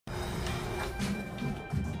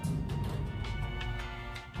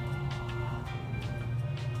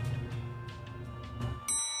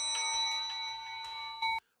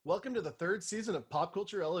Welcome to the third season of Pop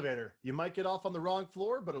Culture Elevator. You might get off on the wrong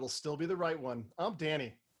floor, but it'll still be the right one. I'm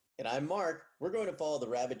Danny. And I'm Mark. We're going to follow the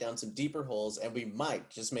rabbit down some deeper holes, and we might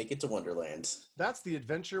just make it to Wonderland. That's the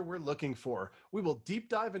adventure we're looking for. We will deep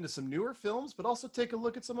dive into some newer films, but also take a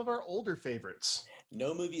look at some of our older favorites.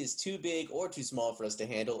 No movie is too big or too small for us to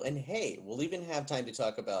handle, and hey, we'll even have time to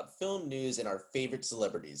talk about film news and our favorite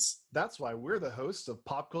celebrities. That's why we're the hosts of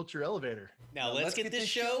Pop Culture Elevator. Now let's get this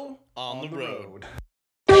show on the road.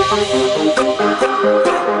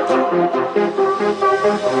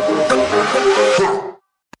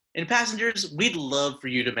 And passengers, we'd love for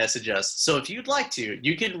you to message us. So if you'd like to,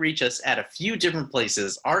 you can reach us at a few different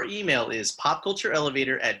places. Our email is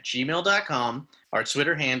popcultureelevator@gmail.com. Our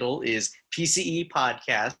Twitter handle is PCE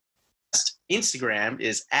Podcast. Instagram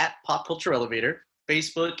is @popcultureelevator.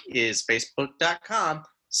 Facebook is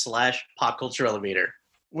facebook.com/popcultureelevator.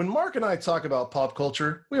 When Mark and I talk about pop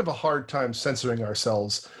culture, we have a hard time censoring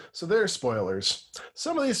ourselves, so there are spoilers.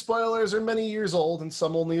 Some of these spoilers are many years old and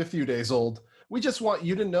some only a few days old. We just want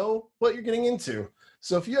you to know what you're getting into.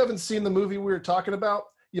 So if you haven't seen the movie we were talking about,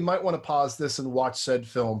 you might want to pause this and watch said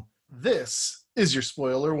film. This is your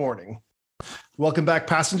spoiler warning. Welcome back,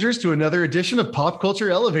 passengers, to another edition of Pop Culture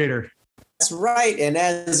Elevator. That's right, and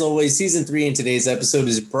as always, Season 3 in today's episode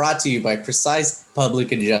is brought to you by Precise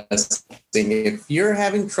Public Adjusting. If you're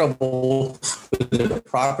having trouble with a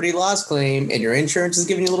property loss claim and your insurance is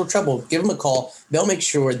giving you a little trouble, give them a call. They'll make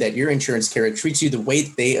sure that your insurance carrier treats you the way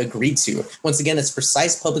they agreed to. Once again, it's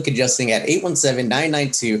Precise Public Adjusting at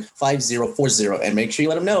 817-992-5040, and make sure you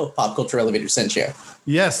let them know Pop Culture Elevator sent you.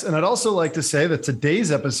 Yes, and I'd also like to say that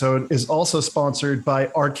today's episode is also sponsored by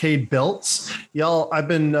Arcade Belts. Y'all, I've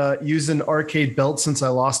been using Arcade Belts since I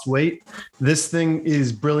lost weight. This thing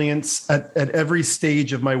is brilliant. At every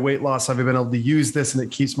stage of my weight loss, I've been able to use this, and it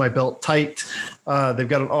keeps my belt tight. They've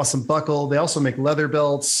got an awesome buckle. They also make leather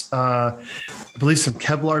belts. I believe some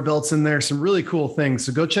Kevlar belts in there, some really cool things.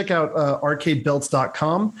 So go check out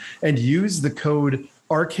arcadebelts.com and use the code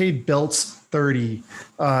ArcadeBelts30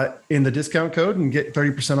 in the discount code and get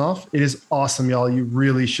 30% off. It is awesome, y'all. You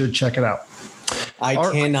really should check it out. I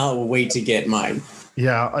cannot wait to get mine.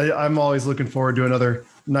 Yeah, I'm always looking forward to another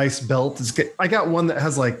nice belt. I got one that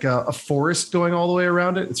has like a forest going all the way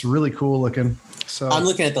around it. It's really cool looking. So I'm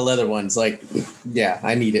looking at the leather ones. Like, yeah,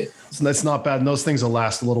 I need it. So that's not bad. And those things will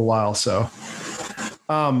last a little while. So,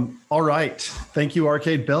 all right. Thank you,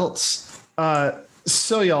 Arcade Belts.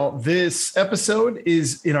 So y'all, this episode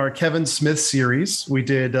is in our Kevin Smith series. We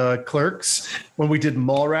did Clerks. When we did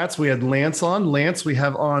Mallrats, we had Lance on. Lance, we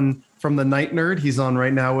have on from the Night Nerd. He's on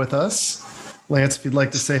right now with us. Lance, if you'd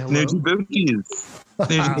like to say hello.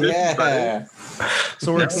 Yeah.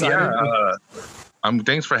 So we're excited.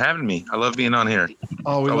 Thanks for having me. I love being on here.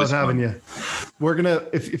 Oh, we love having you. We're gonna,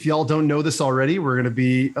 if y'all don't know this already, we're gonna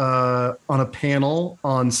be on a panel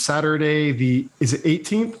on Saturday. Is it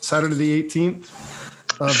 18th? Saturday the 18th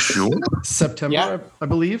of September, yeah. I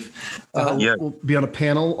believe. We'll be on a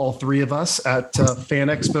panel, all three of us, at Fan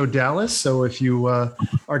Expo Dallas. So if you are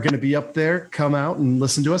going to be up there, come out and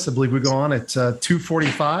listen to us. I believe we go on at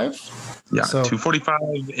 2:45. Yeah, so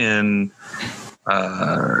 2:45 in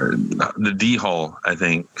the D Hall, I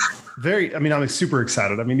think. I'm super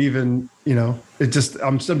excited. I mean, even,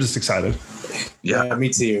 I'm just excited. Yeah, me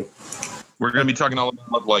too. We're going to be talking all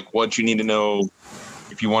about like what you need to know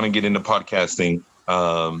if you want to get into podcasting,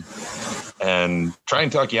 and try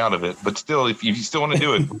and talk you out of it. But still, if you still want to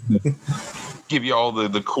do it, give you all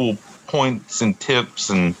the cool points and tips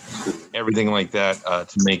and everything like that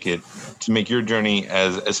to make your journey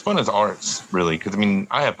as fun as ours, really. Because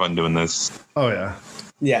I have fun doing this. Oh yeah.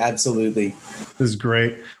 Yeah, absolutely. This is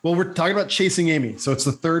great. Well, we're talking about Chasing Amy. So it's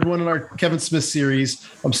the third one in our Kevin Smith series.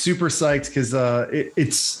 I'm super psyched because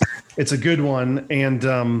it's a good one. And,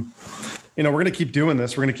 we're going to keep doing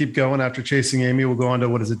this. We're going to keep going after Chasing Amy. We'll go on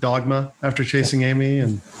to, Dogma after Chasing Amy.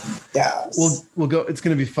 And yeah, we'll go. It's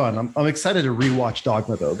going to be fun. I'm excited to rewatch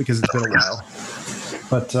Dogma, though, because it's been a while.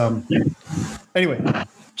 But anyway,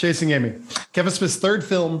 Chasing Amy. Kevin Smith's third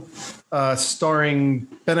film, starring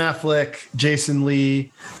Ben Affleck, Jason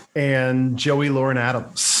Lee, and Joey Lauren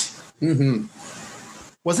Adams. Mm-hmm.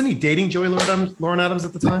 Wasn't he dating Joey Lauren Adams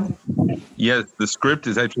at the time? Yes, the script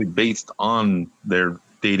is actually based on their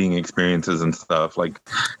dating experiences and stuff, like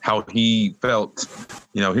how he felt.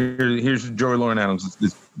 Here's Joey Lauren Adams,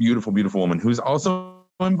 this beautiful, beautiful woman who's also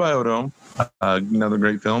in Biodome, another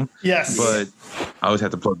great film. Yes, but I always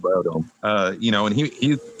have to plug Biodome. And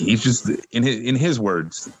he's just in his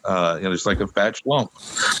words, just like a fat lump,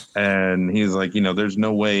 and he's like, there's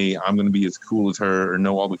no way I'm going to be as cool as her or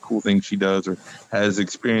know all the cool things she does or has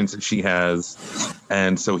experience that she has,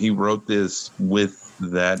 and so he wrote this with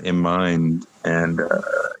that in mind. And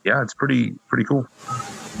yeah, it's pretty cool.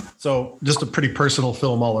 So just a pretty personal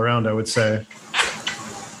film all around, I would say.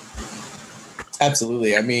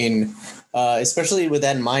 Absolutely. I mean, especially with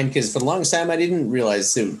that in mind, because for the longest time I didn't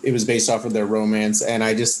realize it was based off of their romance, and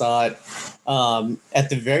I just thought, at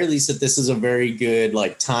the very least, that this is a very good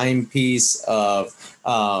like timepiece of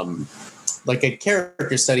like a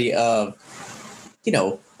character study of, you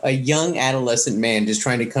know, a young adolescent man just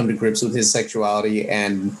trying to come to grips with his sexuality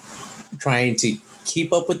and trying to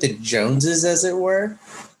keep up with the Joneses, as it were.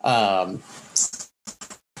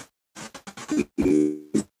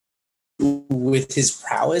 With his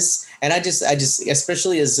prowess. And I just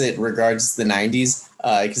especially as it regards the 90s,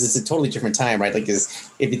 because it's a totally different time, right? Like,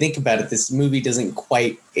 if you think about it, this movie doesn't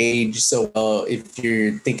quite age so well if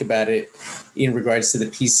you think about it in regards to the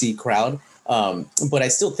PC crowd. But I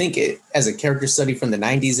still think it, as a character study from the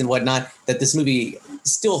 90s and whatnot, that this movie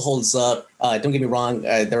still holds up. Don't get me wrong.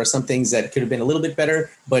 There are some things that could have been a little bit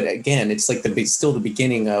better, but again, it's like still the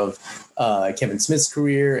beginning of Kevin Smith's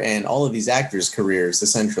career and all of these actors' careers,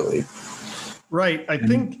 essentially. Right. I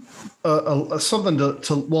think something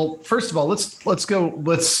to well, first of all, let's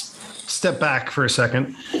step back for a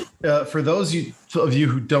second. For those of you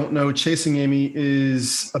who don't know, Chasing Amy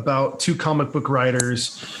is about two comic book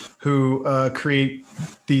writers who create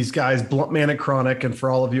these guys, Bluntman and Chronic. And for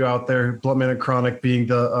all of you out there, Bluntman and Chronic being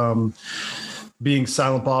being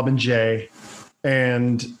Silent Bob and Jay.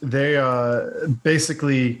 And they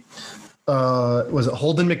basically, was it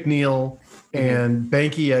Holden McNeil and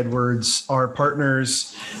Banky Edwards are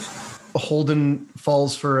partners. Holden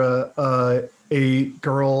falls for a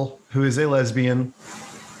girl who is a lesbian,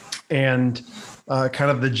 and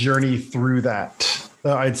kind of the journey through that.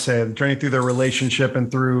 I'd say the journey through their relationship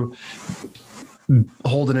and through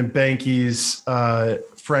Holden and Banky's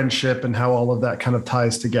friendship and how all of that kind of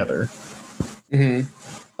ties together.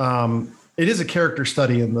 Mm-hmm. It is a character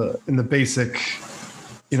study in the basic,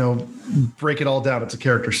 you know, break it all down. It's a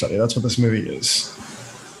character study. That's what this movie is.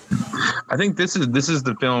 I think this is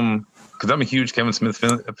the film, because I'm a huge Kevin Smith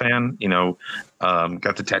fan. You know,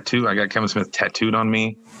 got the tattoo. I got Kevin Smith tattooed on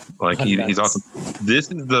me. Like he's awesome. This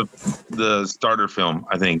is the starter film,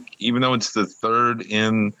 I think, even though it's the third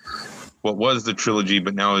in what was the trilogy,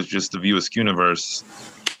 but now is just the View Askewniverse.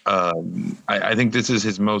 I think this is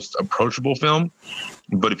his most approachable film.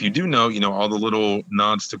 But if you do know, you know, all the little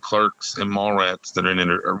nods to Clerks and Mallrats that are in it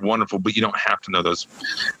are wonderful, but you don't have to know those.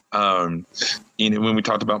 You know, when we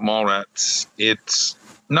talked about Mallrats, it's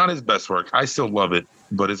not his best work. I still love it,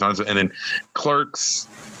 but it's not. And then Clerks,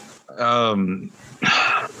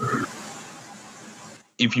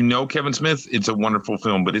 if you know Kevin Smith, it's a wonderful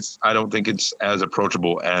film, but I don't think it's as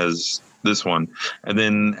approachable as this one. And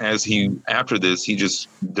then after this, he just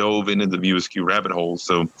dove into the View Askew rabbit hole.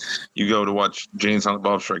 So you go to watch Jay and Silent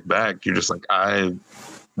Bob Strike Back, you're just like,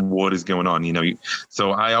 what is going on? You know,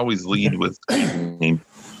 so I always lead with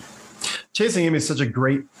Chasing Amy is such a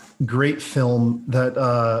great film that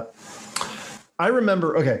I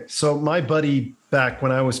remember. Okay. So my buddy back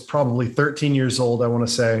when I was probably 13 years old, I want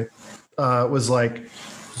to say, was like,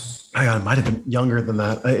 I might have been younger than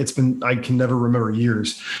that. I can never remember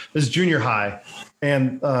years. It was junior high.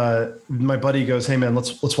 And my buddy goes, hey man,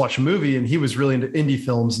 let's watch a movie. And he was really into indie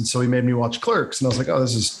films. And so he made me watch Clerks. And I was like,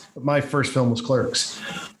 this is my first film was Clerks.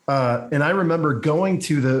 And I remember going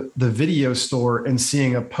to the video store and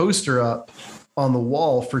seeing a poster up on the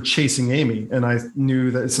wall for Chasing Amy. And I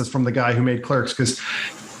knew that it says from the guy who made Clerks, because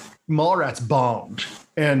Mallrats bombed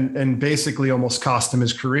and basically almost cost him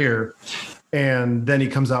his career. And then he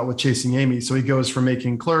comes out with Chasing Amy. So he goes from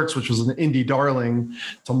making Clerks, which was an indie darling,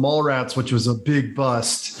 to Mallrats, which was a big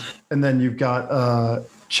bust. And then you've got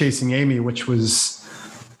Chasing Amy, which was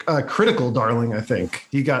a critical darling, I think.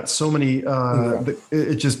 He got so many,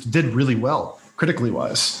 it just did really well, critically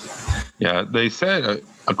wise. Yeah, they said,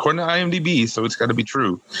 according to IMDb, so it's got to be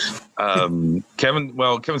true. Kevin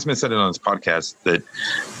Smith said it on his podcast that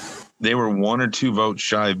they were 1 or 2 votes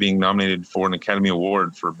shy of being nominated for an Academy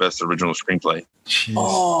Award for Best Original Screenplay. Jeez.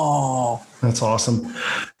 Oh, that's awesome.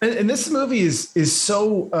 And this movie is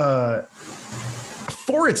so,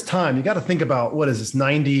 for its time, you got to think about, what is this,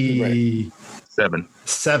 97?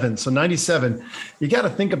 So 97, you got to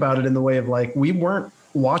think about it in the way of like, we weren't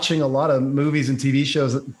watching a lot of movies and TV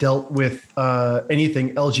shows that dealt with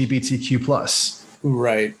anything LGBTQ plus.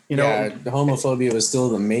 Right. You know, homophobia was still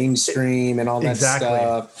the mainstream and all that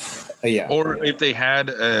stuff. Yeah. Or if they had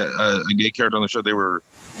a gay character on the show, they were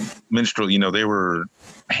minstrel. You know, they were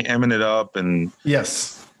hamming it up and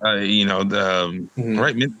yes. You know,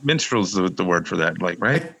 right? Minstrel's the word for that, like,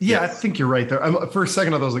 right? I think you're right there. For a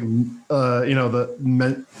second, I was like, you know,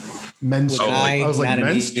 Menstrual. With an I, I was like, not an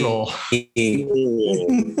E. menstrual. A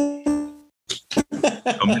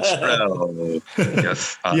menstrual.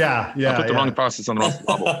 Yes. Yeah. I put the wrong process on the wrong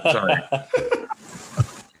bubble. Sorry.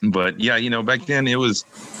 But yeah, back then it was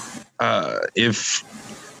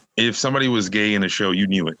if somebody was gay in a show, you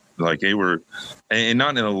knew it. Like they were, and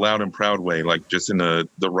not in a loud and proud way, like just in the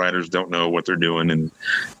writers don't know what they're doing. And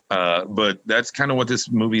but that's kind of what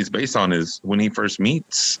this movie is based on, is when he first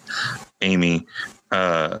meets Amy,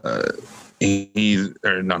 his Amy,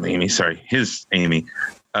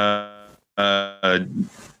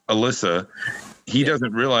 Alyssa, he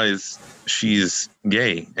doesn't realize she's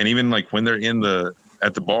gay. And even like when they're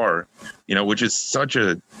at the bar, which is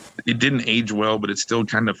it didn't age well, but it's still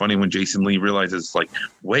kind of funny when Jason Lee realizes, like,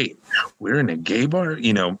 wait, we're in a gay bar,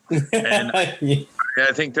 and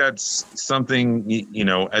I think that's something,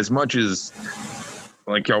 as much as,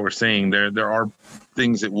 like y'all were saying, there are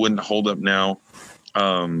things that wouldn't hold up now,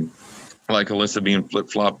 like Alyssa being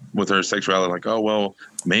flip-flop with her sexuality, like, oh, well,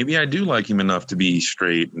 maybe I do like him enough to be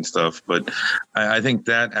straight and stuff. But I think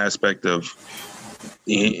that aspect of,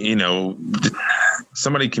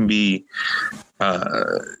 somebody can be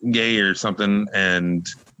gay or something and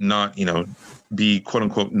not, be quote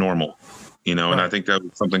unquote normal, and I think that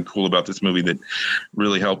was something cool about this movie that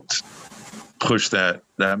really helped push that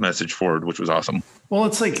message forward, which was awesome. Well,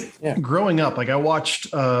 it's like growing up, like I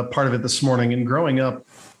watched part of it this morning, and growing up,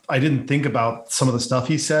 I didn't think about some of the stuff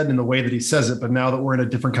he said and the way that he says it. But now that we're in a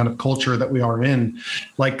different kind of culture that we are in,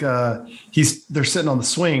 like they're sitting on the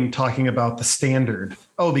swing talking about the standard.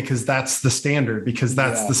 Oh, because that's the standard, because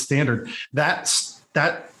that's the standard. That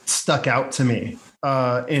stuck out to me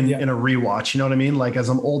in a rewatch. You know what I mean? Like as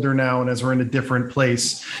I'm older now and as we're in a different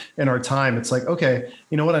place in our time, it's like, okay,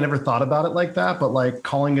 you know what? I never thought about it like that, but like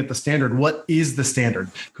calling it the standard. What is the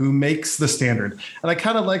standard? Who makes the standard? And I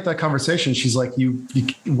kind of like that conversation. She's like,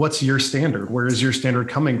 what's your standard? Where is your standard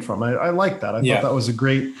coming from? I like that. I thought that was a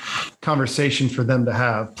great conversation for them to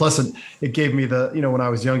have. Plus it gave me the, when I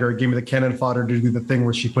was younger, it gave me the cannon fodder to do the thing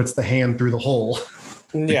where she puts the hand through the hole.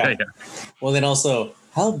 Yeah. Well, then also,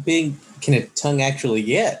 how big can a tongue actually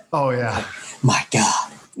get? Oh, yeah. My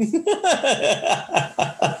God. I'm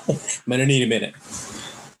going to need a minute.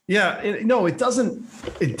 Yeah. It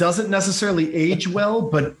doesn't necessarily age well,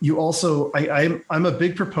 but you also, I'm a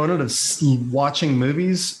big proponent of watching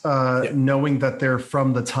movies, knowing that they're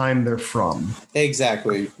from the time they're from.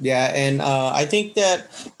 Exactly. Yeah. And I think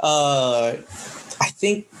that,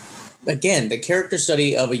 again, the character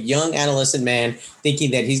study of a young adolescent man thinking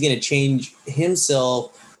that he's going to change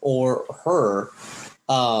himself or her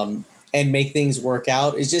and make things work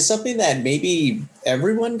out is just something that maybe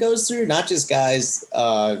everyone goes through, not just guys,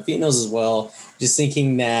 females as well, just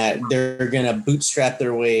thinking that they're going to bootstrap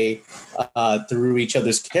their way through each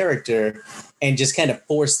other's character and just kind of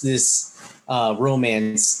force this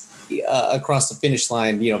romance across the finish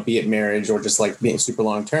line, be it marriage or just like being super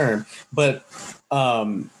long term. But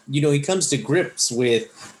he comes to grips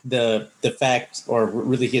with the fact, or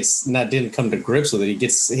really didn't come to grips with it. He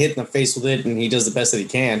gets hit in the face with it and he does the best that he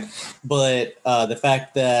can. But the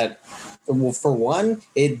fact that, well, for one,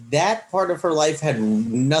 that part of her life had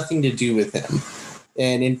nothing to do with him.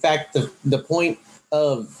 And in fact, the point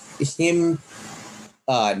of him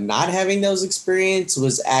not having those experiences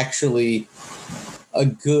was actually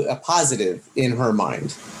a positive in her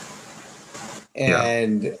mind.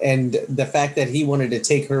 And the fact that he wanted to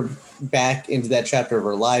take her back into that chapter of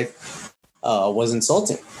her life was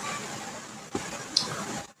insulting.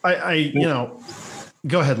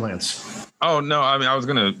 Go ahead, Lance. Oh, no, I mean, I was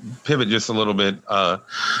going to pivot just a little bit.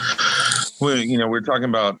 We're talking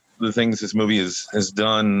about the things this movie has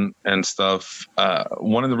done and stuff.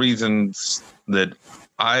 One of the reasons that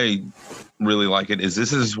I really like it is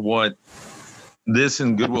this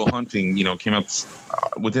and Good Will Hunting, came out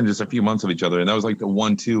within just a few months of each other. And that was like the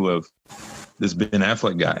 1-2 of this Ben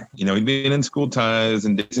Affleck guy. He'd been in School Ties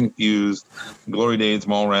and Dazed and Confused, Glory Days,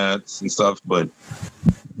 Mallrats and stuff. But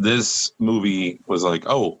this movie was like,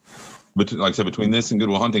 but like I said, between this and Good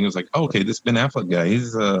Will Hunting, it was like, okay, this Ben Affleck guy,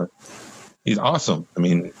 he's awesome. I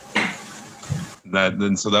mean,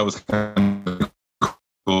 so that was kind of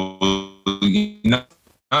cool.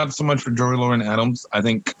 Not so much for Joy Lauren Adams. I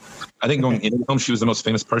think going into the film, she was the most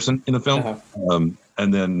famous person in the film. Uh-huh.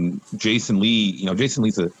 And then Jason Lee, Jason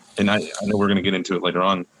Lee's and I know we're going to get into it later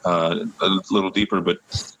on a little deeper, but,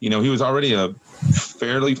 he was already a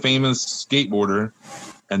fairly famous skateboarder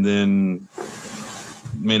and then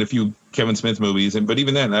made a few Kevin Smith movies. But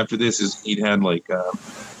even then, after this, he'd had like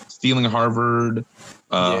Stealing Harvard.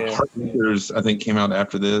 Yeah. Heartbreakers, I think, came out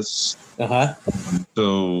after this.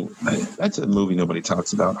 So that's a movie nobody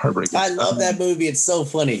talks about. Heartbreakers. I love that movie. It's so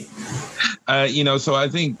funny. So I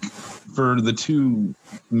think for the two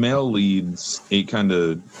male leads, it kind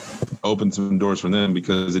of opened some doors for them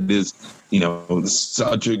because it is,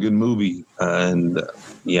 such a good movie. And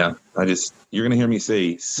you're going to hear me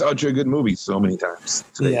say such a good movie so many times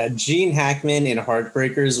today. Yeah, Gene Hackman in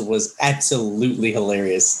Heartbreakers was absolutely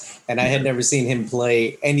hilarious. And I had never seen him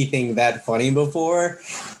play anything that funny before.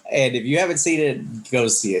 And if you haven't seen it, go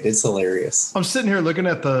see it. It's hilarious. I'm sitting here looking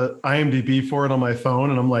at the IMDb for it on my phone,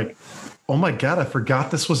 and I'm like, oh my God, I forgot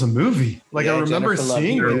this was a movie. Like, I remember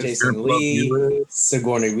seeing this. Jason Lee,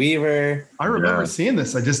 Sigourney Weaver. I remember seeing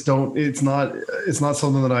this. I just don't, it's not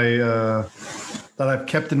something that I've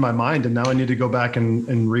kept in my mind, and now I need to go back and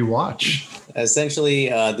rewatch. Essentially,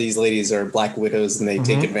 these ladies are Black widows, and they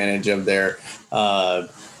take advantage of their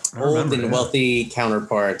old and wealthy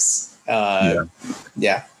counterparts.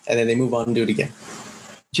 And then they move on and do it again.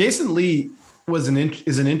 Jason Lee is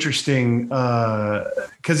an interesting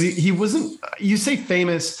because he wasn't, you say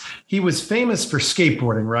famous, he was famous for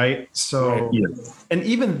skateboarding, right? So and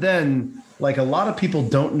even then, like, a lot of people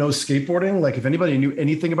don't know skateboarding. Like, if anybody knew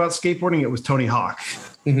anything about skateboarding, it was Tony Hawk.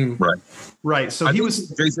 Right. So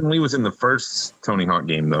Jason Lee was in the first Tony Hawk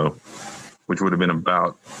game, though, which would have been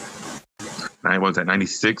about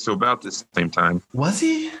 96, so about the same time. Was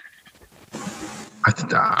he?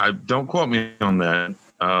 I don't quote me on that.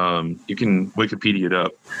 You can Wikipedia it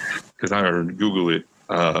up because I heard Google it.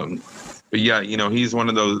 But yeah, he's one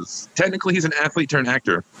of those. Technically, he's an athlete turned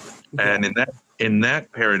actor, and in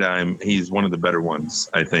that paradigm, he's one of the better ones,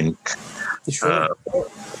 I think. Sure.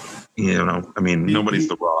 Nobody's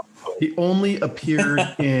The Rock. He only appeared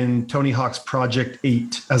in Tony Hawk's Project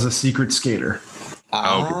 8 as a secret skater.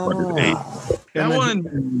 Project 8. That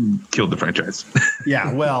one killed the franchise.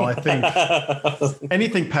 Yeah, well, I think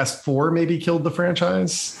anything past 4 maybe killed the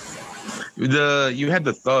franchise. You had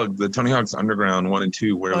the Tony Hawk's Underground 1 and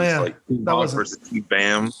 2, where it was like Team Hawk versus Team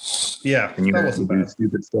Bam. Yeah, and you had to do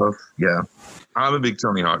stupid stuff. Yeah, I'm a big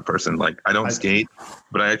Tony Hawk person. Like, I don't skate,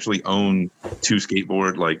 but I actually own 2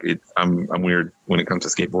 skateboard. Like, I'm weird when it comes to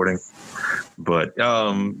skateboarding. But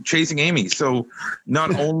Chasing Amy. So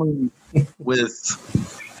not only with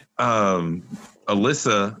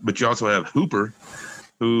Alyssa, but you also have Hooper,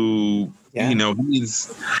 who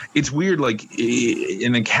it's weird. Like,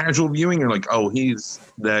 in a casual viewing, you're like, oh, he's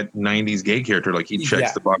that 90s gay character. Like, he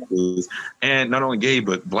checks the boxes, and not only gay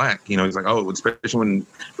but black. He's like, oh, especially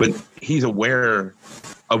but he's aware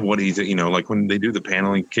of what he's, like when they do the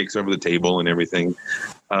panel, he kicks over the table and everything.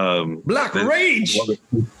 Black Rage.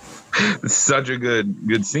 It's such a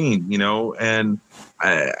good scene, and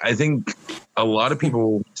I think a lot of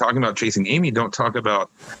people talking about Chasing Amy don't talk about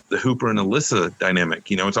the Hooper and Alyssa dynamic.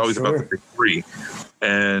 It's always about the big three,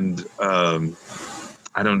 and I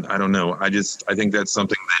don't know. I think that's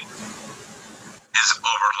something that is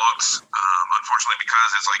overlooked, unfortunately, because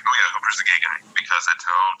it's like, oh yeah, Hooper's the gay guy, because that's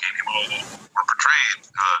how gay people were portrayed.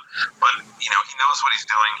 But he knows what he's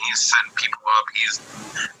doing. He's setting people up. He's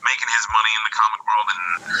making his money in the comic world, and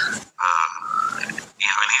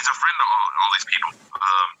and he's a friend to all these people.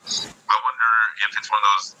 I wonder if it's one of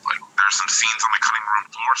those, like, there's some scenes on the cutting room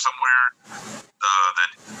floor somewhere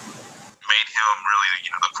that made him really,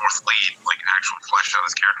 the fourth lead, like, actually fleshed out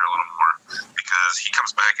his character a little more, because he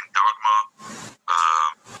comes back in Dogma,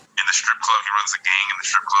 in the strip club. He runs the gang in the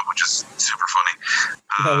strip club, which is super funny.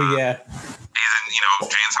 Oh yeah. He's in,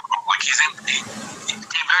 Jane's, like, he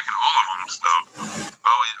came back in all of them. So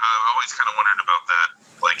I always kind of wondered about that,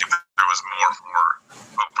 like, if there was more for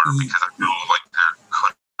Hooper, because I feel like there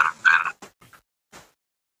could have been.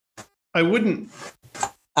 I wouldn't.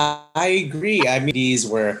 I agree. I mean, these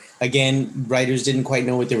were, again, writers didn't quite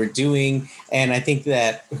know what they were doing. And I think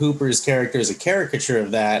that Hooper's character is a caricature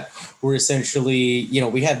of that, where essentially,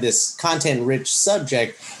 we had this content-rich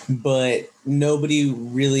subject, but nobody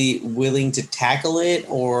really willing to tackle it,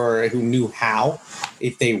 or who knew how,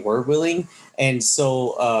 if they were willing. And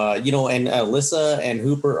so, and Alyssa and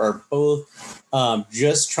Hooper are both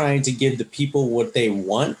just trying to give the people what they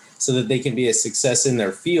want so that they can be a success in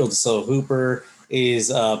their field. So Hooper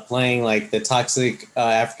is playing like the toxic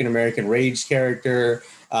African-American rage character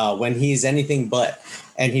when he's anything but.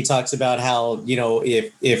 And he talks about how,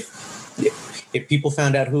 if people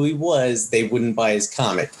found out who he was, they wouldn't buy his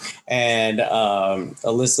comic. And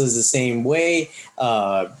Alyssa's the same way.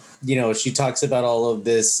 She talks about all of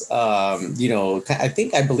this, I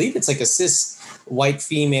believe it's like a cis white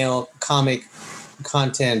female comic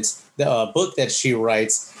content book that she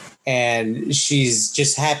writes. And she's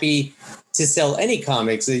just happy to sell any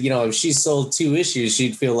comics. If she sold 2 issues,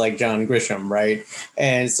 she'd feel like John Grisham, right?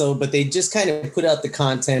 And so, but they just kind of put out the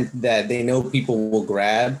content that they know people will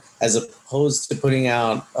grab, as opposed to putting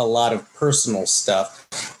out a lot of personal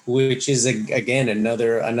stuff, which is again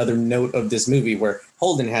another note of this movie, where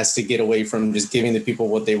Holden has to get away from just giving the people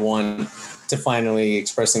what they want to finally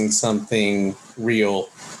expressing something real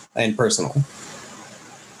and personal.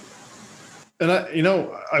 And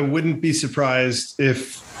I wouldn't be surprised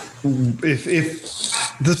if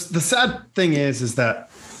the sad thing is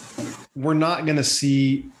that we're not going to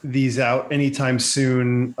see these out anytime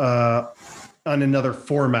soon on another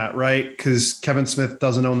format, right? Because Kevin Smith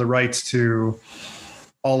doesn't own the rights to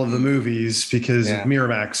all of the movies because of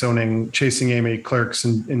Miramax owning Chasing Amy, Clerks,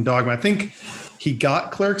 and Dogma. I think he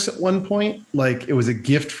got Clerks at one point. Like, it was a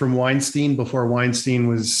gift from Weinstein before Weinstein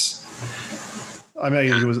was... I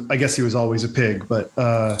guess he was always a pig, but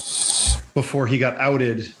before he got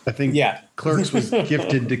outed, I think Clerks was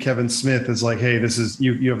gifted to Kevin Smith as like, hey, this is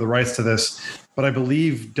you have the rights to this. But I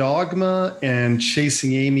believe Dogma and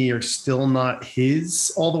Chasing Amy are still not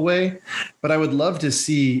his all the way. But I would love to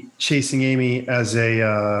see Chasing Amy as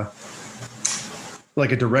a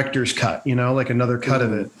like a director's cut, like another cut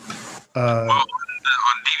of it. Well, on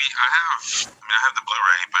DVD, I have the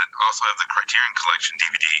Blu-ray, but also have the Criterion Collection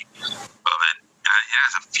DVD of it. It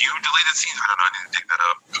has a few deleted scenes. I don't know. I need to dig that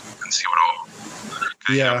up and see what all.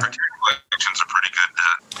 Yeah, Criterion Collections are pretty good.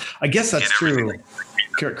 I guess that's true.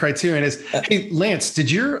 Criterion is. Hey, Lance,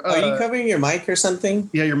 did your are you covering your mic or something?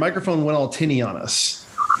 Yeah, your microphone went all tinny on us.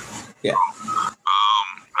 Yeah.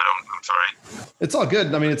 I'm sorry. It's all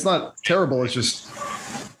good. I mean, it's not terrible. It's just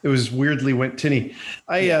it was weirdly went tinny.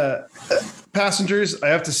 Passengers, I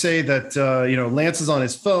have to say that Lance is on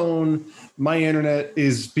his phone. My internet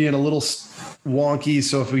is being a little wonky,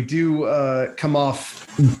 so if we do come off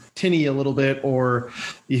tinny a little bit, or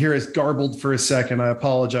you hear us garbled for a second, I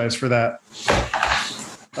apologize for that. It's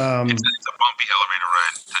a bumpy elevator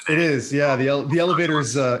ride today. It is, yeah. The elevator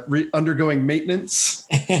is undergoing maintenance.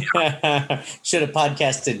 Should have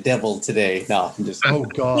podcasted Devil today. No, I'm just. Oh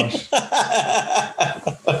gosh.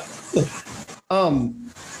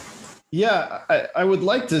 Yeah, I would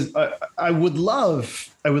like to. I would love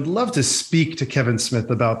to speak to Kevin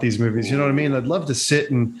Smith about these movies. You know what I mean? I'd love to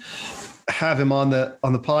sit and have him on the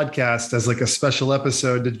podcast as like a special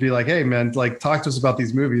episode to be like, hey man, like talk to us about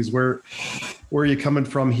these movies. Where are you coming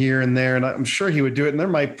from here and there? And I'm sure he would do it. And there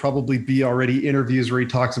might probably be already interviews where he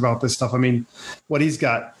talks about this stuff. I mean, what he's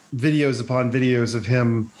got videos upon videos of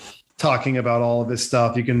him talking about all of this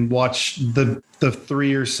stuff. You can watch the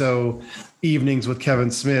 3 or so evenings with Kevin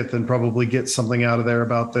Smith and probably get something out of there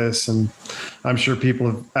about this. And I'm sure people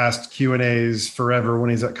have asked Q&As forever when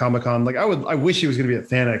he's at Comic-Con. Like I wish he was going to be at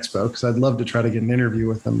Fan Expo because I'd love to try to get an interview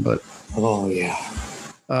with him, but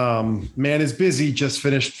man is busy, just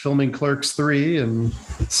finished filming Clerks 3 and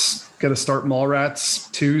it's going to start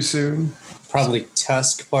Mallrats 2 soon. Probably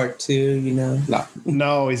Tusk Part 2,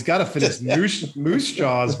 No, he's got to finish Moose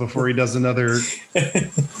Jaws before he does another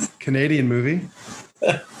Canadian movie.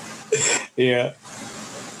 Yeah.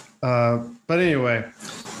 But anyway,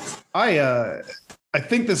 I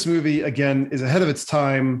think this movie again is ahead of its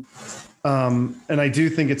time. And I do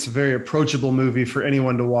think it's a very approachable movie for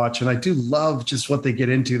anyone to watch. And I do love just what they get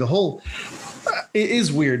into. It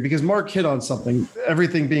is weird because Mark hit on something,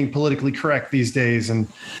 everything being politically correct these days and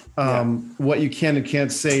what you can and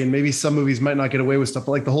can't say. And maybe some movies might not get away with stuff,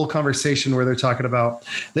 but like the whole conversation where they're talking about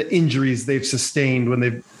the injuries they've sustained when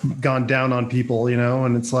they've gone down on people,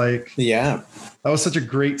 and it's like, that was such a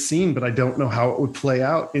great scene, but I don't know how it would play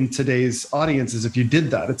out in today's audiences if you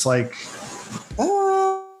did that. It's like,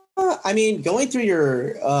 going through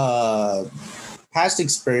your past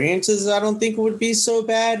experiences, I don't think it would be so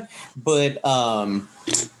bad, but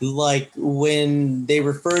like when they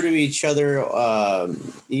refer to each other,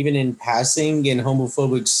 even in passing in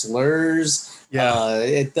homophobic slurs,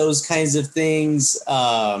 those kinds of things,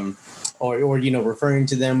 or referring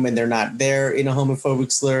to them when they're not there in a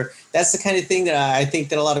homophobic slur. That's the kind of thing that I think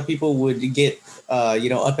that a lot of people would get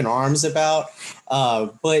up in arms about.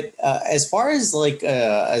 But as far as like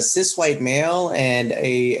a cis white male and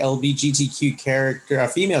a LGBTQ character, a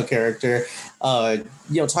female character,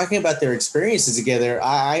 talking about their experiences together,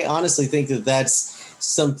 I honestly think that that's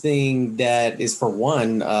something that is, for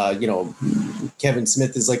one, Kevin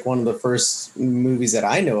Smith is like one of the first movies that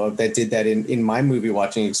I know of that did that in my movie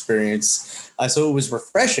watching experience. So it was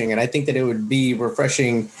refreshing. And I think that it would be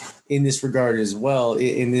refreshing in this regard as well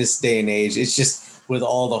in this day and age. It's just with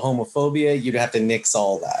all the homophobia, you'd have to nix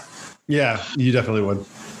all that. Yeah, you definitely would. And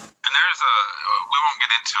there's we won't get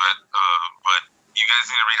into it, but you guys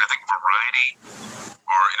need to read, I think, Variety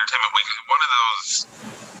or Entertainment Weekly,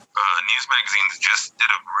 magazine just did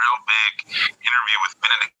a real big interview with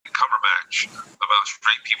Benedict Cumberbatch about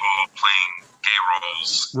straight people playing gay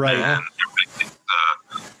roles. Right. And it's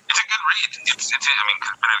a good read. I mean,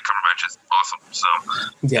 Benedict Cumberbatch is awesome. So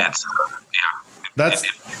Yeah. it's, That's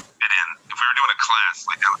it fit in. If we were doing a class,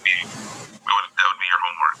 like that would be your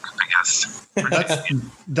homework, I guess.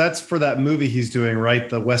 that's for that movie he's doing, right?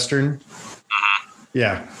 The Western.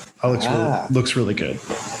 Yeah, that looks really good.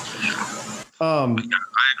 I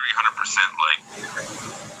agree 100%. Like,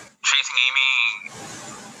 Chasing Amy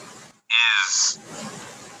is,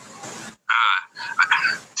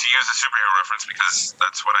 to use a superhero reference because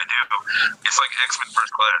that's what I do, it's like X-Men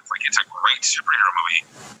First Class. Like, it's a great superhero movie,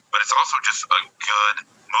 but it's also just a good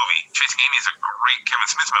movie. Chasing Amy is a great Kevin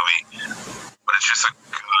Smith movie, but it's just a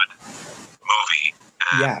good movie.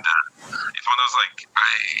 And it's one of those, like,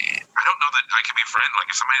 I don't know that I could be a friend. Like,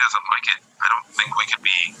 if somebody doesn't like it, I don't think we could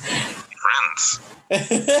be friends.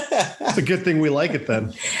 It's a good thing we like it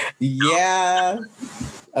then. Yeah.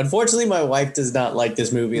 Unfortunately, my wife does not like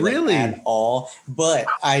this movie Really? at all. But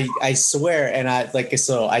I swear, and I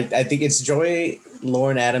think it's Joy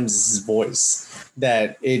Lauren Adams' voice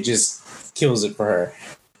that it just kills it for her.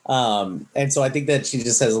 And so I think that she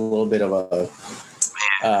just has a little bit of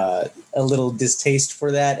a little distaste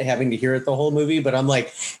for that, having to hear it the whole movie. But I'm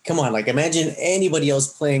like, come on, like, imagine anybody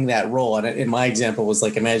else playing that role. And in my example was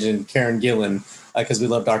like, imagine Karen Gillan, because we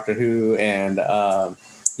love Doctor Who and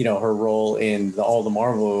her role in all the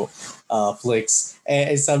Marvel flicks.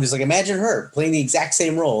 And so I'm just like, imagine her playing the exact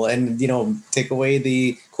same role and, take away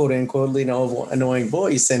the quote unquote, annoying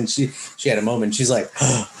voice. And she had a moment. She's like,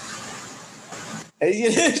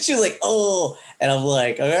 she's like, oh, and I'm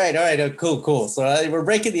like, all right, cool. So we're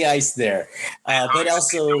breaking the ice there. But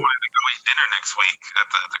also, I wanted to go eat dinner next week at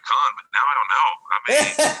the con, but now I don't know. I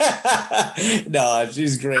mean, no,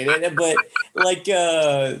 she's great. But like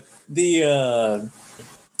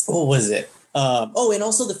what was it? And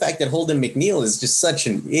also the fact that Holden McNeil is just such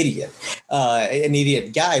an idiot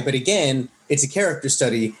guy. But again, it's a character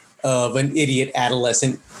study of an idiot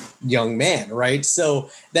adolescent young man, right? So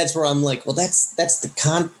that's where I'm like, well, that's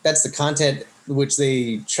the content which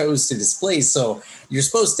they chose to display. So you're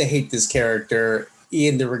supposed to hate this character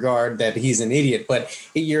in the regard that he's an idiot, but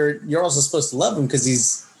you're also supposed to love him because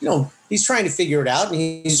he's trying to figure it out, and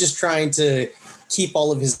he's just trying to keep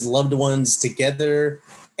all of his loved ones together.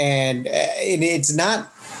 And it's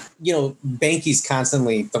not, Banky's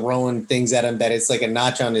constantly throwing things at him that it's like a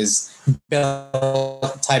notch on his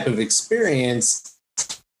belt type of experience.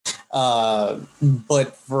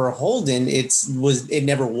 But for Holden, it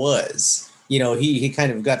never was. He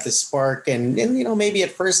kind of got the spark, and maybe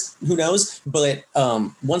at first, who knows? But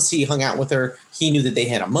once he hung out with her, he knew that they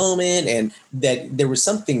had a moment, and that there was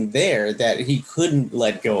something there that he couldn't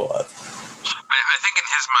let go of. I think in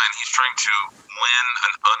his mind, he's trying to win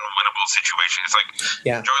an unwinnable situation. It's like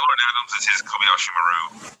Joey Lauren Adams is his Kobayashi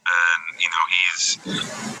Maru, and he's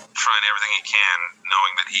trying everything he can,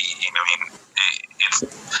 knowing that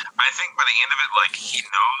I think by the end of it, like, he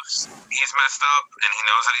knows he's messed up and he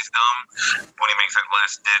knows that he's dumb when he makes that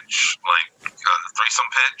last ditch, like, threesome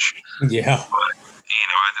pitch. Yeah. But,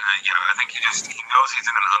 I think he knows he's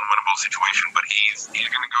in an unwinnable situation, but he's going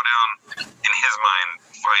to go down in his mind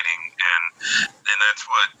fighting, and that's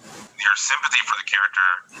what your sympathy for the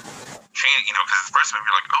character change, because at first maybe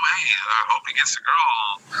you're like, oh, hey, I hope he gets the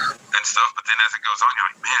girl and stuff, but then as it goes on, you're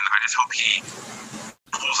like, man, I just hope he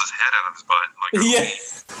pulls his head out of his butt, like,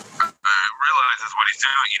 realizes what he's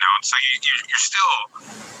doing, and so you're still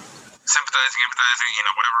sympathizing, empathizing,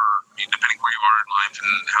 whatever, depending where you are in life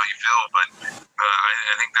and how you feel. But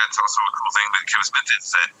I think that's also a cool thing that Kevin Smith did,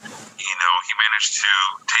 that, he managed to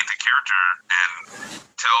take the character and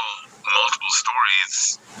tell multiple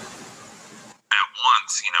stories at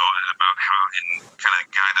once, about how, and kind of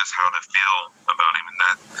guide us how to feel about him. And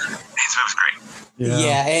that, his was great.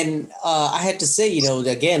 Yeah, and I had to say,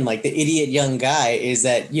 again, like, the idiot young guy is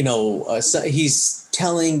that, so he's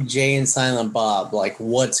telling Jay and Silent Bob, like,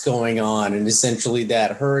 what's going on, and essentially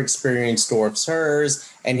that her experience dwarfs hers,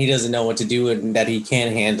 and he doesn't know what to do and that he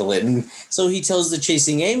can't handle it. And so he tells the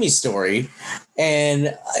Chasing Amy story,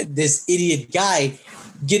 and this idiot guy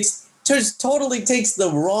totally takes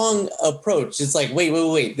the wrong approach. It's like,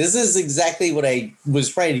 wait. This is exactly what I was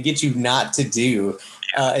trying to get you not to do.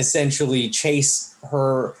 Essentially chase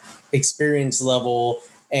her experience level,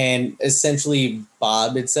 and essentially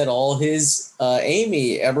Bob had said all his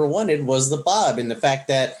Amy ever wanted was the Bob, and the fact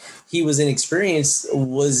that he was inexperienced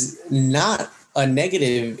was not a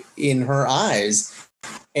negative in her eyes.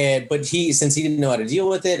 But since he didn't know how to deal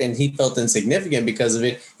with it and he felt insignificant because of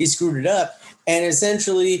it, he screwed it up. And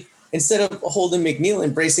essentially instead of Holden McNeil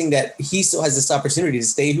embracing that he still has this opportunity to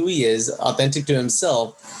stay who he is, authentic to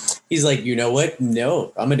himself, he's like, you know what?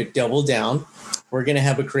 No, I'm going to double down. We're going to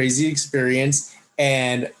have a crazy experience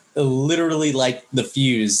and literally like the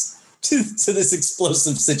fuse to this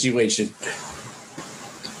explosive situation.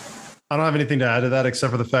 I don't have anything to add to that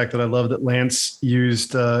except for the fact that I love that Lance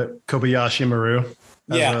used Kobayashi Maru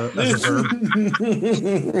as a verb.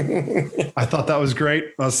 I thought that was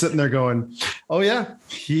great. I was sitting there going, oh yeah,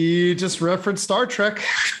 he just referenced Star Trek.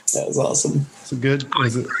 That was awesome. It's a good, Slip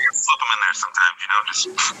them in there sometimes, just.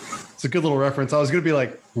 It's a good little reference. I was going to be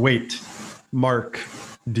like, wait, Mark,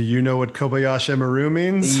 do you know what Kobayashi Maru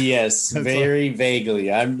means? Yes, very vaguely.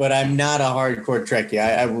 But I'm not a hardcore Trekkie.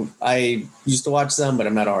 I used to watch some, but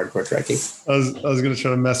I'm not a hardcore Trekkie. I was going to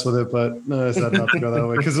try to mess with it, but no, I decided not to go that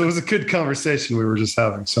way because it was a good conversation we were just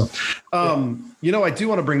having. So, I do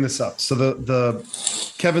want to bring this up. So the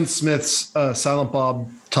Kevin Smith's Silent Bob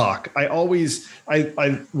talk. I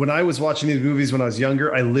when I was watching these movies when I was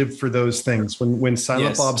younger, I lived for those things. When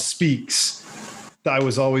Silent Bob speaks, I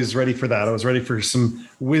was always ready for that. I was ready for some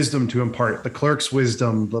wisdom to impart. The clerk's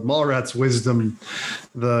wisdom, the Mallrats' wisdom,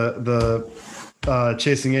 the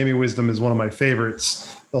Chasing Amy wisdom is one of my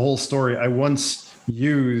favorites. The whole story. I once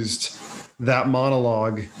used that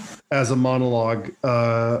monologue as a monologue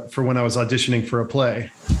for when I was auditioning for a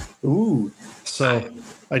play. Ooh. So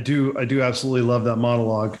I do absolutely love that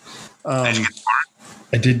monologue. I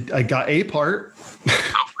got a part. So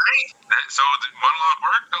the monologue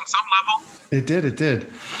worked on some level? It did.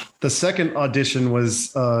 The second audition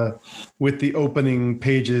was with the opening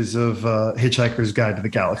pages of Hitchhiker's Guide to the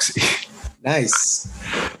Galaxy. Nice.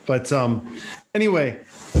 But anyway,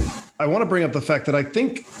 I want to bring up the fact that I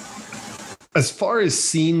think as far as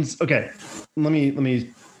scenes, okay, let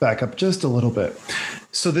me back up just a little bit.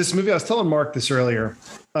 So this movie, I was telling Mark this earlier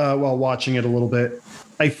while watching it a little bit.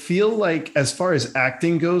 I feel like as far as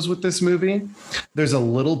acting goes with this movie, there's a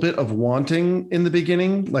little bit of wanting in the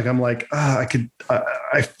beginning. Like I'm like,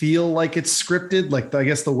 I feel like it's scripted. Like I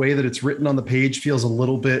guess the way that it's written on the page feels a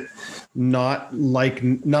little bit not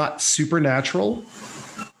supernatural.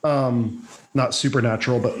 Not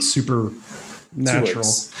supernatural, but supernatural.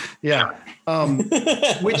 Yeah.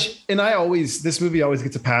 This movie always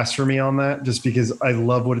gets a pass for me on that just because I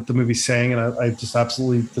love what the movie's saying. And I just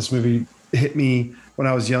absolutely, this movie hit me when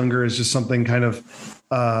I was younger is just something kind of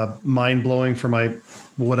mind blowing for my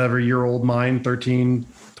whatever year old mind, 13,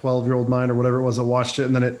 12-year-old mind or whatever it was. I watched it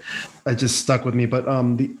and then it just stuck with me. But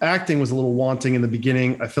the acting was a little wanting in the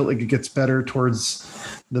beginning. I felt like it gets better towards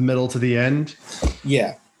the middle to the end.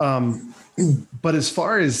 Yeah. But as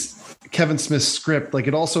far as Kevin Smith's script, like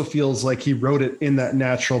it also feels like he wrote it in that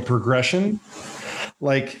natural progression.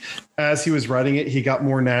 Like as he was writing it, he got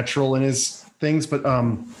more natural in his things. But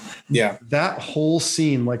that whole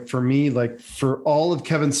scene, like for me, like for all of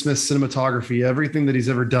Kevin Smith's cinematography, everything that he's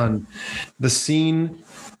ever done, the scene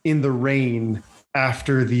in the rain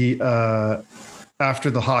after the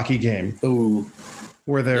hockey game,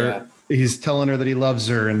 where he's telling her that he loves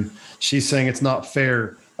her and she's saying it's not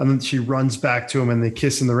fair. And then she runs back to him and they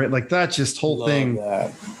kiss in the rain. Like that just whole thing is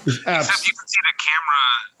absolutely. Except you can see the camera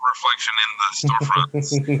reflection in the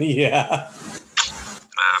storefronts. Yeah.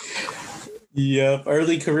 Yep.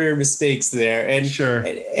 Early career mistakes there. And sure.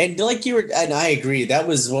 And like you were, and I agree, that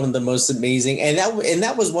was one of the most amazing. And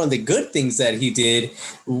that was one of the good things that he did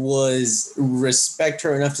was respect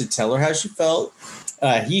her enough to tell her how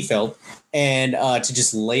he felt, and to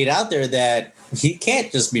just lay it out there that he can't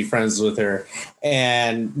just be friends with her.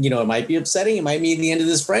 And, it might be upsetting. It might mean the end of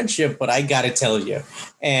this friendship, but I got to tell you.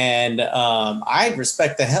 And I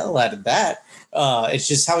respect the hell out of that. It's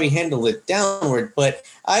just how he handled it downward. But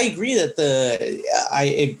I agree that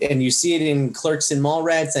and you see it in Clerks and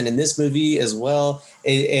Mallrats and in this movie as well.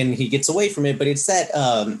 And he gets away from it. But it's that,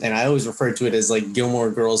 and I always refer to it as like Gilmore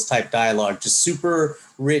Girls type dialogue, just super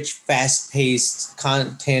rich, fast paced,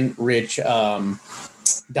 content rich,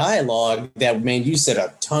 dialogue that, man, you said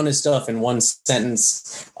a ton of stuff in one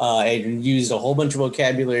sentence and used a whole bunch of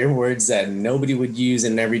vocabulary words that nobody would use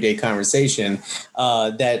in an everyday conversation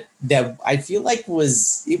that I feel like it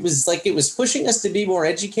was pushing us to be more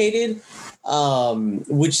educated,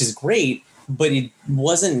 which is great, but it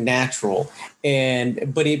wasn't natural.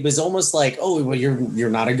 But it was almost like, oh, well, you're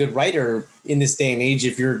not a good writer in this day and age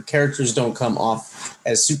if your characters don't come off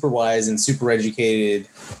as super wise and super educated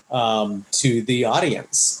to the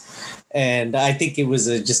audience. And I think it was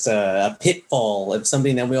just a pitfall of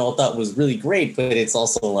something that we all thought was really great, but it's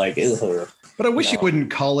also like, ugh. But I wish you wouldn't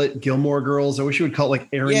call it Gilmore Girls. I wish you would call it like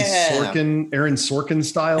Aaron Sorkin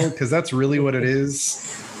style, because that's really what it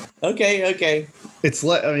is. Okay. It's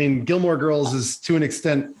I mean, Gilmore Girls is to an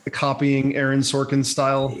extent copying Aaron Sorkin's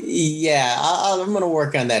style. Yeah, I'm going to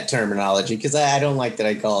work on that terminology because I don't like that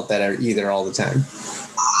I call it that either all the time.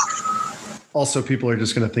 Also, people are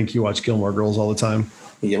just going to think you watch Gilmore Girls all the time.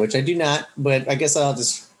 Yeah, which I do not, but I guess I'll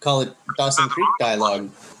just call it Dawson Creek dialogue.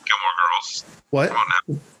 Gilmore Girls. What? Come on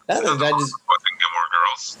now. Nothing Watching Gilmore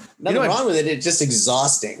Girls. wrong with it. It's just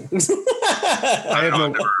exhausting. I have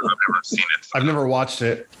I've never seen it. I've never watched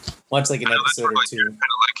it. Watch like an I know that's episode where or like two.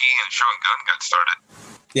 Padalecki and Sean Gunn got started.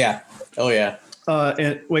 Yeah. Oh yeah.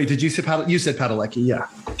 And wait, did you say you said Padalecki? Yeah.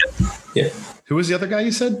 Yeah. Who was the other guy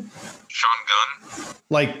you said? Sean Gunn.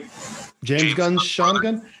 Like James Gunn's Sean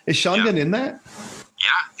Gunn? Is Sean Gunn in that?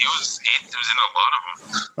 Yeah, he was in a lot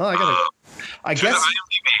of them. Oh, I To the guess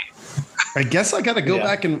IMDb. I guess I gotta go Yeah.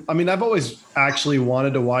 back and I mean I've always actually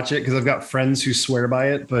wanted to watch it because I've got friends who swear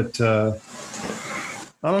by it, but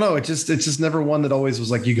I don't know. It's just never one that always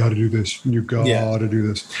was like, you gotta do this. You gotta do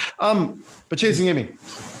this. But Chasing Amy,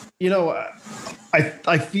 you know,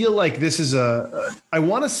 I feel like this is I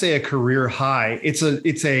want to say a career high. It's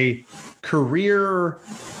a career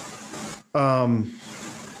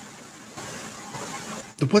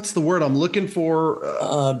what's the word I'm looking for?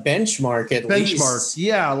 Benchmark at Benchmark. least.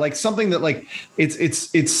 Yeah, like something that like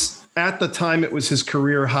it's at the time it was his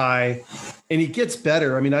career high, and he gets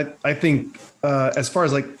better. I mean, I think as far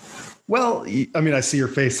as like, well, I mean, I see your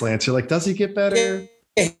face, Lance. You're like, does he get better?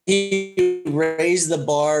 He raised the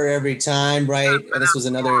bar every time, right? And this was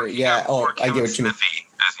another. Yeah. Oh, I get what you mean.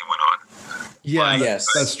 As he went on. Yeah, Yes.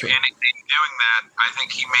 that's true. And in doing that, I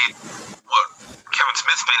think he made what Kevin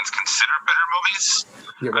Smith fans consider better movies.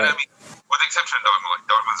 You're I right. mean, with the exception of Dogma, like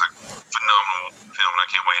Dogma's a phenomenal film, and I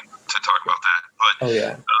can't wait to talk about that. But Oh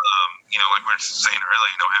yeah. you know, like we were saying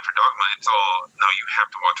earlier, you know, after Dogma, it's all no, you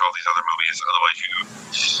have to watch all these other movies, otherwise you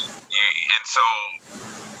and so.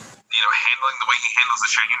 You know, handling the way he handles the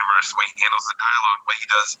shared universe, the way he handles the dialogue, the way he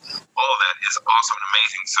does all of that is awesome and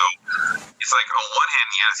amazing. So it's like, on one hand,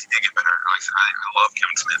 yes, he did get better. Like I said, I love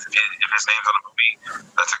Kevin Smith. If his name's on a movie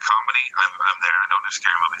that's a comedy, I'm there. I don't do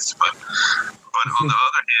scary movies. But on the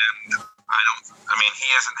other hand, I mean, he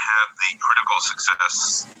hasn't had the critical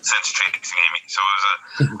success since Chasing Amy. So it was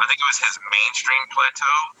I think it was his mainstream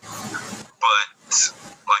plateau, but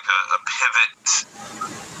like a pivot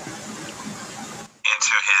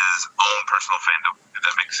into his own personal fandom, if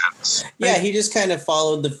that makes sense. Yeah, he just kind of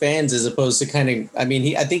followed the fans as opposed to kind of. I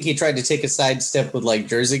mean, I think he tried to take a sidestep with like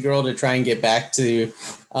Jersey Girl to try and get back to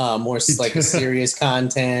more like serious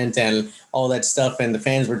content and all that stuff. And the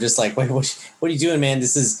fans were just like, "Wait, what are you doing, man?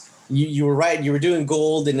 This is you were right. You were doing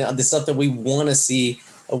gold and the stuff that we want to see.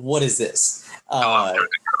 What is this?"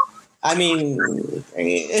 I mean,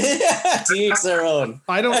 to each their own.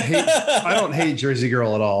 I don't hate Jersey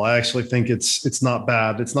Girl at all. I actually think it's not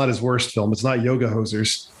bad. It's not his worst film. It's not Yoga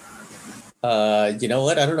Hosers. You know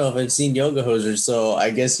what? I don't know if I've seen Yoga Hosers, so I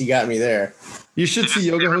guess you got me there. You should see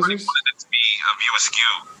Yoga Everybody Hosers. wanted it to be a View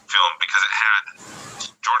Askew film because it had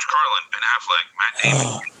George Carlin, Ben Affleck, Matt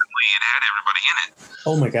Damon, it had everybody in it.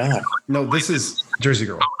 Oh my god. No, this is Jersey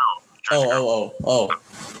Girl. Oh.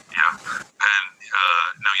 Yeah. And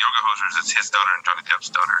no, Yoga Hosers, it's his daughter and Johnny Depp's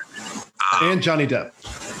daughter. And Johnny Depp.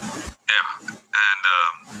 Yeah. And,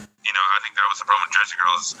 you know, I think that was the problem with Jersey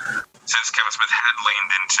Girls. Since Kevin Smith had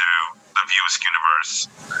leaned into the View Askew universe,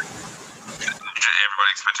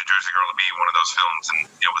 everybody expected Jersey Girl to be one of those films, and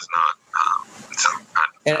it was not.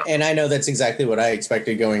 And I know that's exactly what I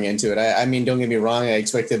expected going into it. I mean, don't get me wrong. I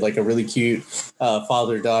expected like a really cute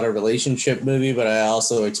father-daughter relationship movie, but I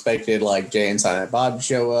also expected like Jay and Silent Bob to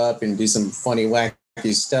show up and do some funny, wacky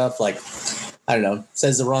stuff. Like, I don't know,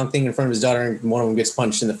 says the wrong thing in front of his daughter and one of them gets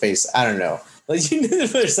punched in the face. I don't know. Like,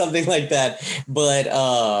 or something like that. But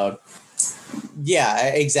yeah,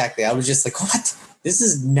 exactly. I was just like, what? This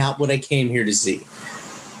is not what I came here to see.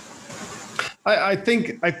 I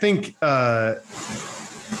think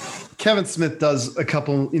Kevin Smith does a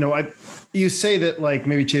couple, you know, you say that like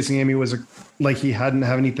maybe Chasing Amy was like he hadn't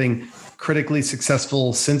have anything critically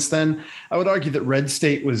successful since then. I would argue that Red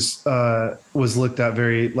State was looked at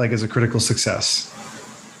very like as a critical success.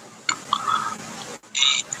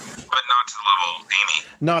 But not to the level of Amy.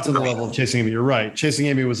 Not to the level of Chasing Amy. You're right. Chasing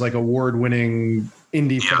Amy was like award-winning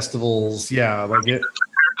indie festivals. Yeah, like it.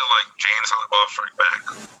 Compared to like Jay and Silent Bob Strike Back,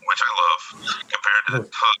 which I love, compared to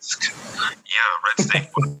Tusk, yeah, Red State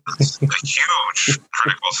was a huge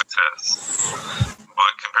critical success.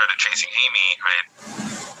 But compared to Chasing Amy, I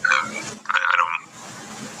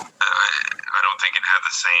don't think it had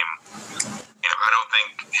the same. You know, I don't think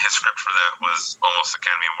his script for that was almost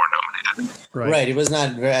Academy Award nominated. Right. It was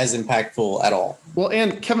not as impactful at all. Well,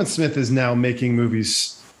 and Kevin Smith is now making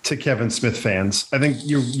movies to Kevin Smith fans. I think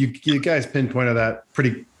you guys pinpointed that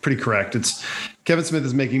pretty correct. It's Kevin Smith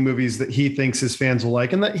is making movies that he thinks his fans will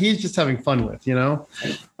like and that he's just having fun with, you know?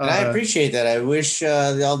 And I appreciate that. I wish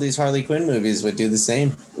all these Harley Quinn movies would do the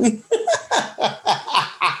same.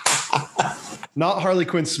 Not Harley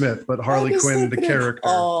Quinn Smith, but Harley Quinn, the character.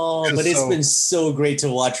 Oh, but it's been so great to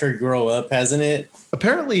watch her grow up, hasn't it?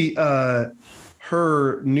 Apparently,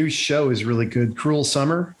 her new show is really good. Cruel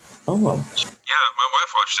Summer. Oh. Yeah, my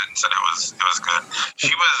wife watched it and said it was good.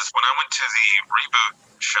 She was, when I went to the reboot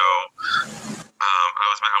show,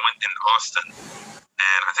 I went in Austin,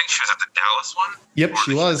 and I think she was at the Dallas one. Yep,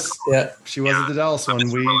 she was. Yeah, she was at the Dallas one.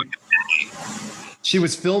 She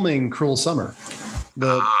was filming Cruel Summer.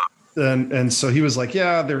 And so he was like,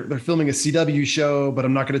 yeah, they're filming a CW show, but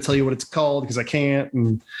I'm not going to tell you what it's called because I can't.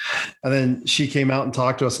 And then she came out and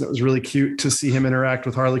talked to us, and it was really cute to see him interact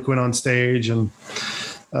with Harley Quinn on stage. And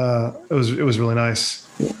it was really nice.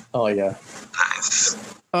 Oh yeah. Nice.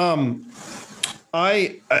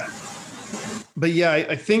 I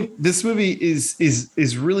think this movie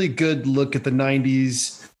is really good look at the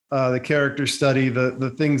 90s, the character study,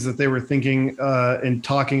 the things that they were thinking and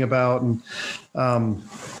talking about. And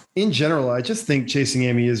in general, I just think Chasing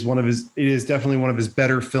Amy is definitely one of his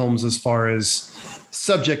better films as far as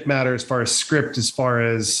subject matter, as far as script, as far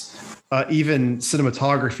as even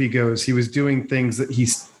cinematography goes. He was doing things that he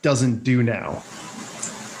doesn't do now.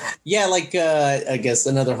 Yeah, like I guess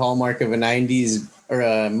another hallmark of a 90s or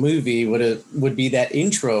a movie would be that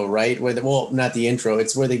intro, right? Not the intro.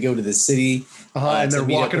 It's where they go to the city. And they're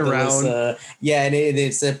walking around. And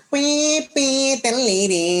it's a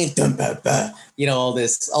you know, all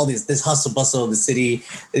this hustle bustle of the city.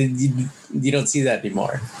 You don't see that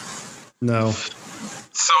anymore. No.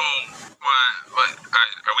 So, are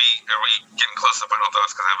we getting close to final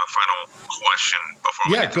thoughts? Because I have a final question before.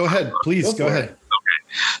 Yeah, go ahead, please. Go ahead. Okay.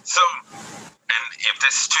 So, and if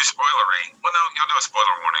this is too spoilery, well, no, you'll do a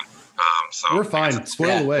spoiler warning. So we're fine.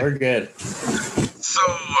 Spoil away. We're good. So,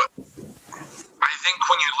 I think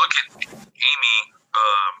when you look at Amy,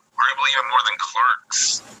 arguably even more than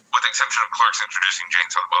Clerks, with the exception of Clerks introducing Jane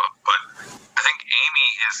Silent Bob, but I think Amy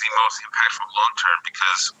is the most impactful long term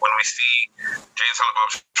because when we see Jane Silent Bob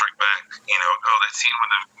Strike Back, you know, that scene when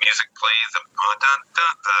the music plays, and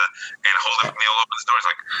Holden McNeil opens the door, is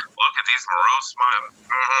like, look at these morose smiles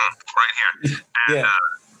right here,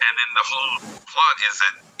 and then the whole plot is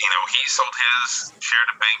that, you know, he sold his share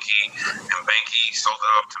to Banky, and Banky sold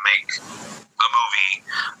it off to make a movie,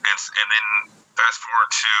 and then fast forward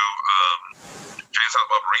to Jane Silent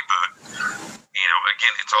Bob reboot. You know,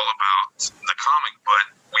 again, it's all about the comic, but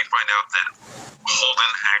we find out that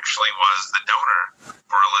Holden actually was the donor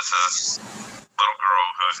for Alyssa's little girl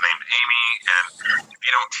who's named Amy, and if you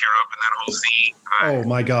don't tear up in that whole scene, oh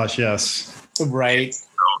my gosh, yes, right. So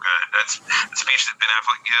good. That's the speech that Ben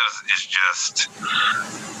Affleck gives is just,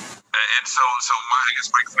 and so I guess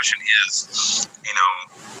my question is, you know,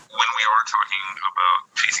 when we are talking about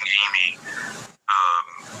Chasing Amy,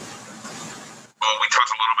 well, we talked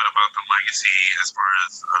a little bit about the legacy as far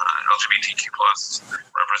as LGBTQ plus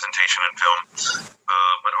representation in film,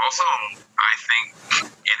 but also I think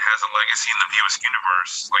it has a legacy in the View Askew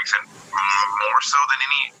universe, like I said, more so than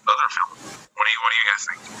any other film. What do you guys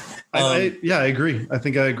think? I agree. I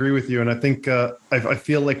think I agree with you, and I think I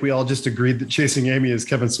feel like we all just agreed that Chasing Amy is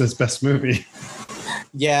Kevin Smith's best movie.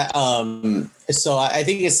 Yeah, so I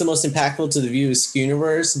think it's the most impactful to the View Askew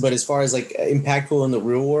universe, but as far as like impactful in the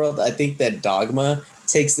real world, I think that Dogma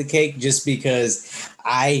takes the cake just because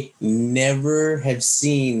I never have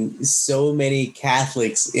seen so many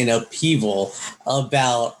Catholics in upheaval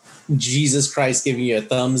about Jesus Christ giving you a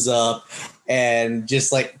thumbs up and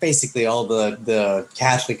just like basically all the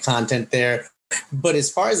Catholic content there. But as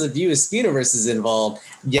far as the View Askew universe is involved,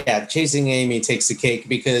 yeah, Chasing Amy takes the cake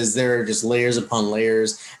because there are just layers upon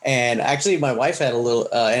layers. And actually, my wife had a little,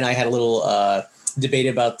 and I had a little debate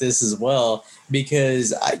about this as well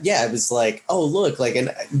because, it was like, oh, look, like,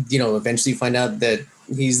 and you know, eventually find out that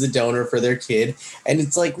he's the donor for their kid, and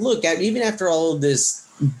it's like, look, even after all of this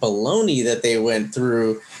baloney that they went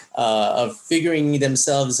through. Of figuring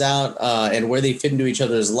themselves out and where they fit into each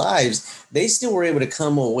other's lives, they still were able to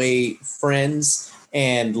come away friends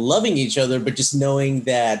and loving each other, but just knowing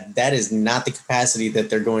that that is not the capacity that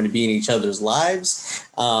they're going to be in each other's lives.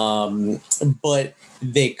 But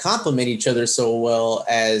they complement each other so well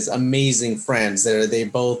as amazing friends. They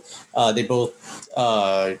both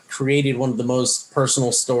created one of the most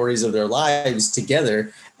personal stories of their lives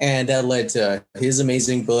together. And that led to his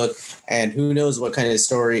amazing book, and who knows what kind of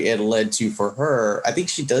story it led to for her. I think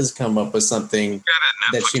she does come up with something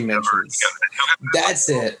that she mentions. That's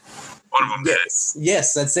it. Well, One of them did.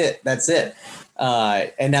 Yes, that's it.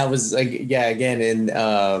 And that was again in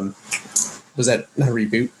was that not a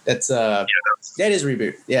reboot? That's that is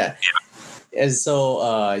Reboot. Yeah. And so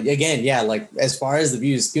again, like as far as the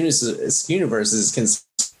View Universe is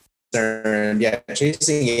concerned,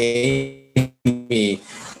 Chasing Amy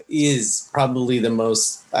is probably the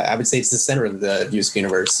most. I would say it's the center of the View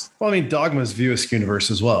Universe. Well, I mean, Dogma's View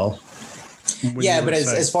Universe as well. But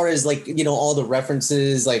as far as like, all the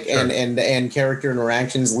references, like, sure. and character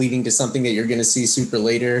interactions leading to something that you're going to see super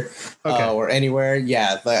later, or anywhere.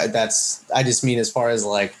 Yeah. That's, I just mean, as far as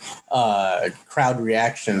like, crowd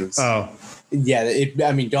reactions. Oh yeah.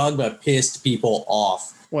 Dogma pissed people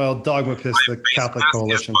off. Well, Dogma pissed the Catholic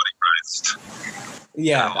Coalition.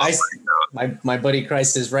 Yeah. My Buddy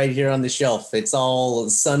Christ is right here on the shelf. It's all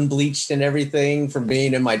sun bleached and everything from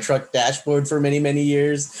being in my truck dashboard for many, many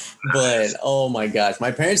years. But oh my gosh,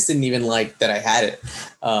 my parents didn't even like that I had it.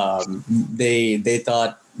 They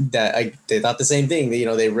thought that they thought the same thing.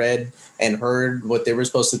 They read and heard what they were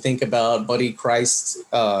supposed to think about Buddy Christ,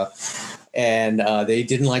 and they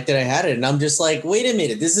didn't like that I had it. And I'm just like, wait a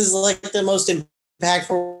minute, this is like the most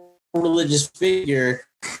impactful religious figure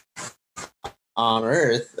on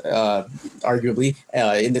Earth, arguably,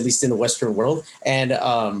 at least in the Western world, and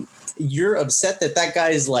you're upset that guy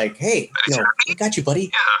is like, hey, I got you,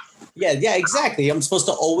 buddy. Yeah, exactly. I'm supposed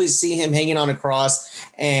to always see him hanging on a cross,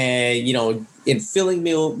 and and filling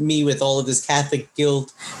me with all of this Catholic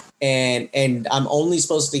guilt, and I'm only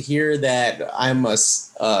supposed to hear that I'm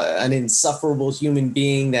an insufferable human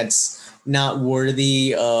being that's not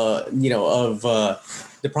worthy, of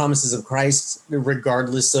the promises of Christ,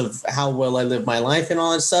 regardless of how well I live my life and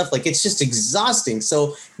all that stuff. Like, it's just exhausting.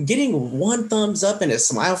 So getting one thumbs up and a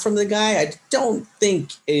smile from the guy, I don't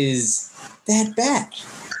think is that bad. He's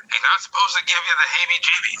not supposed to give you the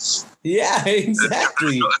heebie-jeebies. Yeah,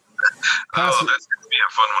 exactly. That's going to be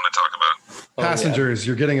a fun one to talk about. Passengers,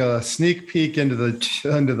 you're getting a sneak peek into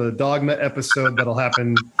the Dogma episode that'll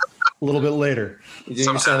happen a little bit later. You do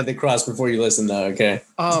your sign of the cross before you listen, though. Okay.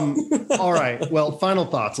 All right. Well, final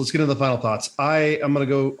thoughts. Let's get into the final thoughts. I'll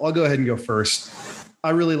go ahead and go first. I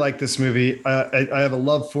really like this movie. I have a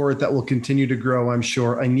love for it that will continue to grow, I'm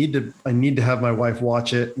sure. I need to have my wife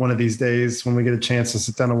watch it one of these days when we get a chance to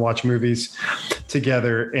sit down and watch movies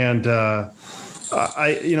together. And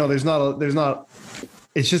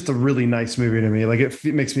it's just a really nice movie to me. Like, it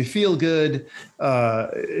makes me feel good.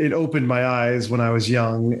 It opened my eyes when I was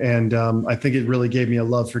young, and I think it really gave me a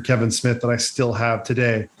love for Kevin Smith that I still have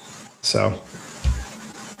today. So,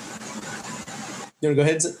 you want to go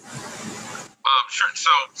ahead? Sure.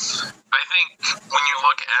 So, I think when you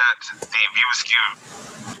look at the View Askew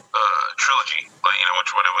trilogy,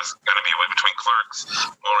 which one it was going to be between Clerks,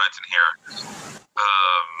 Mallrats, and here,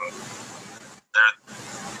 there are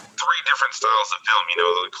three different styles of film.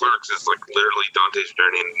 The Clerks is like literally Dante's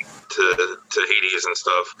journey to Hades and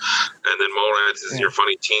stuff, and then Mallrats is your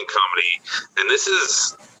funny teen comedy, and this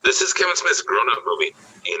is Kevin Smith's grown-up movie.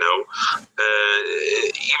 Even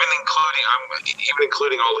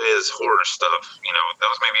including all his horror stuff. That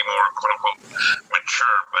was maybe more quote unquote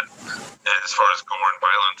mature, but as far as gore and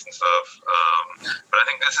violence and stuff. But I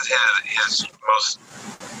think this is his most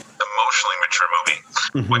emotionally mature movie,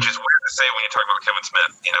 which is weird to say when you talk about Kevin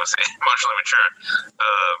Smith. Say emotionally mature,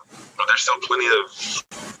 but there's still plenty of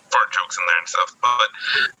fart jokes in there and stuff. But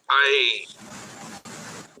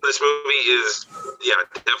this movie is,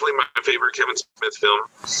 definitely my favorite Kevin Smith film.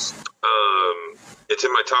 It's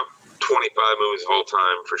in my top 25 movies of all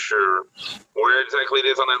time for sure. Where exactly it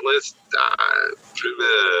is on that list?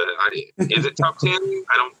 Is it top 10?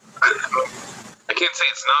 I can't say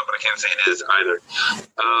it's not, but I can't say it is either.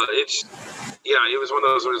 It was one of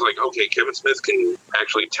those where it's like, okay, Kevin Smith can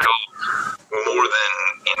actually tell more than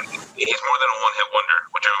he's more than a one-hit wonder,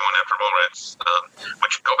 which everyone had for Mallrats.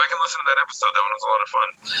 Which go back and listen to that episode. That one was a lot of fun.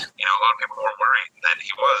 A lot of people were worried that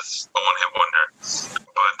he was a one-hit wonder,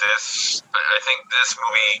 but I think this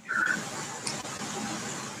movie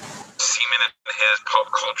cemented his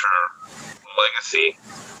pop culture legacy.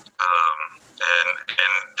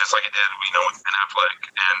 And just like it did, with Ben Affleck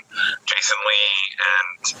and Jason Lee,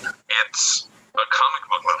 and it's a comic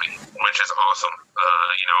book movie, which is awesome.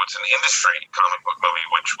 It's an industry comic book movie,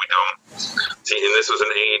 which we don't see. And this was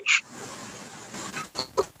an age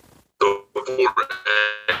before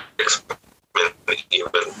X-Men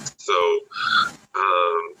even. So,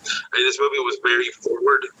 this movie was very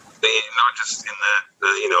forward, not just in that,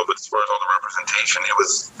 but as far as all the representation, it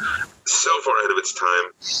was so far ahead of its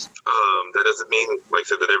time. That doesn't mean, like I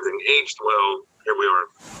said, that everything aged well. Here we are,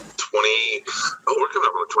 we're coming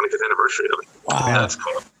up on the 25th anniversary of it. Wow. That's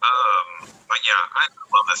cool. But I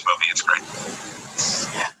love this movie. It's great.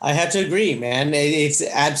 I have to agree, man. It's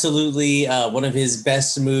absolutely one of his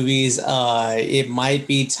best movies. It might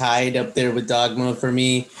be tied up there with Dogma for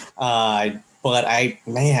me, but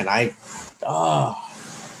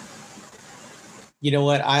you know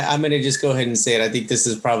what? I'm going to just go ahead and say it. I think this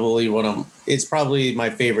is probably it's probably my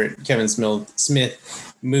favorite Kevin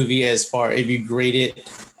Smith movie as far, if you grade it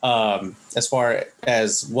as far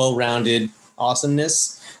as well-rounded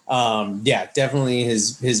awesomeness. Definitely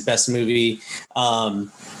his best movie.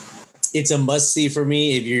 It's a must see for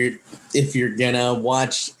me. If you're gonna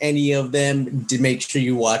watch any of them, to make sure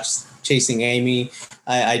you watch Chasing Amy.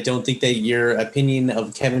 I don't think that your opinion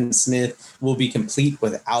of Kevin Smith will be complete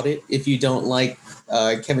without it. If you don't like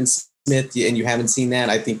Kevin Smith and you haven't seen that,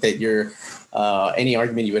 I think that your any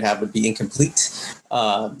argument you would have would be incomplete.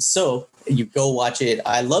 So you go watch it.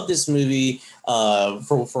 I love this movie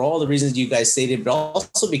for all the reasons you guys stated, but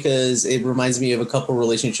also because it reminds me of a couple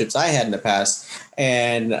relationships I had in the past,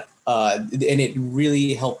 and it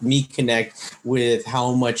really helped me connect with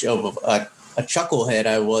how much of a chucklehead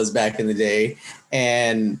I was back in the day,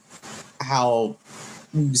 and how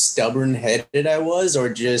stubborn-headed I was, or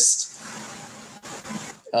just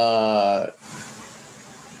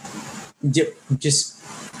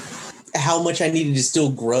how much I needed to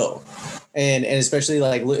still grow. And especially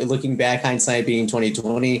like looking back, hindsight being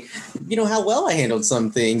 2020, you know, how well I handled some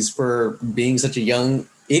things for being such a young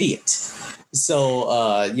idiot. So,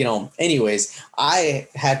 anyways, I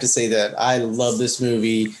have to say that I love this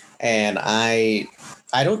movie, and I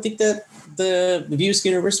don't think that the Views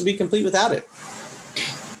universe would be complete without it.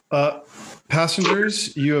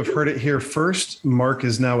 Passengers, you have heard it here first. Mark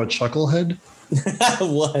is now a chucklehead.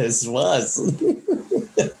 was.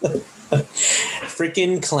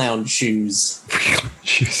 Freaking clown shoes.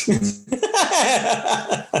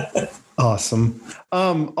 Awesome.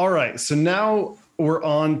 All right. So now we're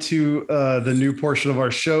on to the new portion of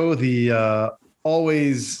our show, the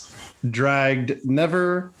always dragged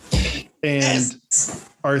never. And Yes.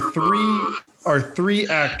 our three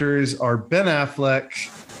actors are Ben Affleck,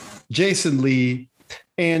 Jason Lee,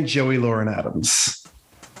 and Joey Lauren Adams.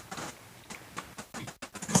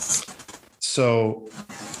 So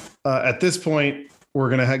at this point, we're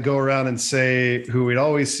going to go around and say who we'd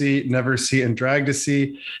always see, never see, and drag to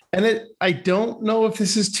see. And I don't know if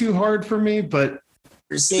this is too hard for me, but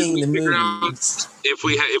We're seeing the movies. If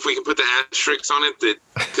we can put the asterisks on it, that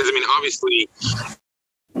because I mean, obviously,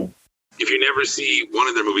 if you never see one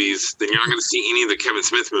of their movies, then you're not going to see any of the Kevin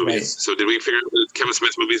Smith movies. Right. So did we figure out that Kevin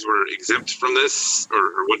Smith movies were exempt from this,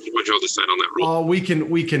 or what y'all decide on that rule? we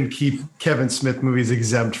can keep Kevin Smith movies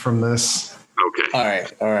exempt from this. Okay. All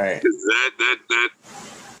right. 'Cause that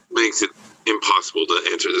makes it impossible to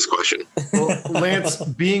answer this question. Well, Lance,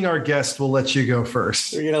 being our guest, we'll let you go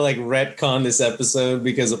first. We're gonna like retcon this episode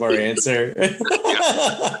because of our answer. Well,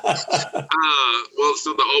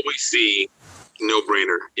 so the Always See, no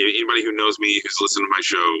brainer. Anybody who knows me, who's listened to my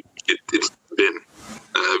show, it's Ben.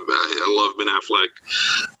 I love Ben Affleck.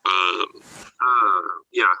 I'm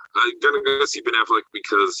gonna go see Ben Affleck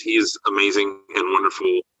because he's amazing and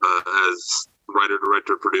wonderful as writer,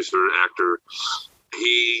 director, producer, actor.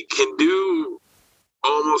 He can do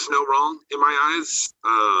almost no wrong in my eyes.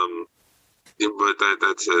 But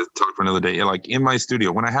that's a talk for another day. Yeah, like in my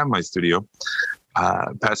studio, when I have my studio,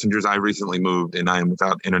 Passengers, I recently moved and I am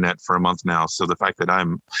without internet for a month now. So the fact that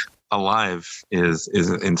I'm alive is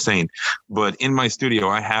insane. But in my studio,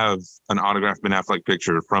 I have an autographed Ben Affleck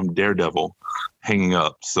picture from Daredevil hanging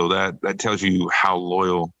up. So that tells you how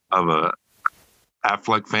loyal of a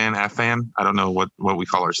Affleck fan, I don't know what we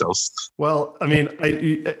call ourselves. Well, I mean,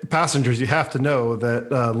 Passengers, you have to know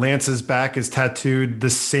that Lance's back is tattooed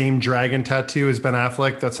the same dragon tattoo as Ben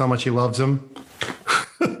Affleck. That's how much he loves him.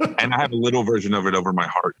 And I have a little version of it over my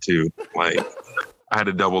heart too. Like I had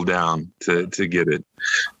to double down to get it.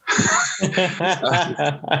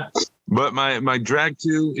 But my drag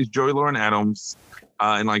to is Joey Lauren Adams.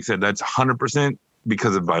 And like I said, that's 100%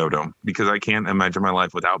 because of Biodome, because I can't imagine my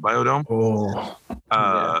life without Biodome. Oh,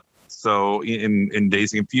 So in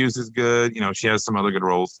Dazed and Confused is good. You know, she has some other good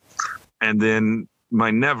roles. And then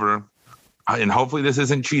my never, and hopefully this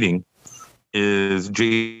isn't cheating, is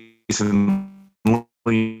Jason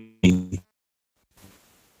Lee.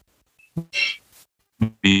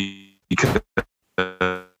 Because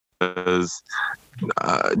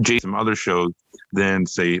Jason other shows than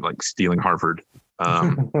say like Stealing Harvard.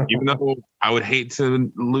 Even though I would hate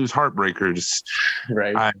to lose Heartbreakers,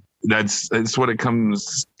 Right. That's what it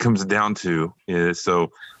comes down to. Is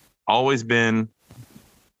so always been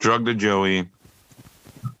drug to Joey.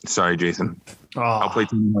 Sorry, Jason. I'll play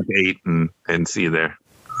Team like 8 and see you there.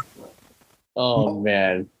 Oh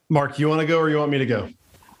man. Mark, you want to go or you want me to go?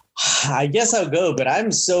 I guess I'll go, but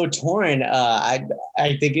I'm so torn. I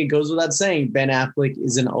think it goes without saying, Ben Affleck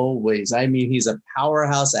isn't always. I mean, he's a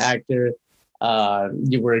powerhouse actor.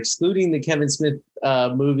 You were excluding the Kevin Smith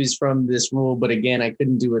movies from this rule, but again, I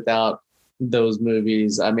couldn't do without those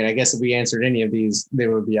movies. I mean, I guess if we answered any of these, they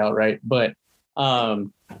would be outright. But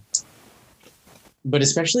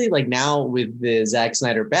especially like now with the Zack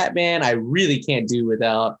Snyder Batman, I really can't do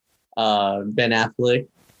without Ben Affleck.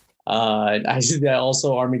 I think that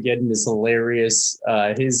also Armageddon is hilarious.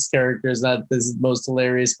 His character is not the most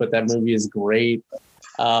hilarious, but that movie is great.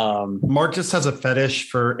 Mark just has a fetish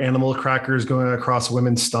for animal crackers going across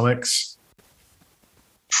women's stomachs.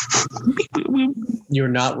 You're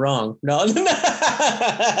not wrong. No, I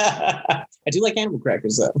do like animal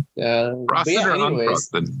crackers though. Frosted or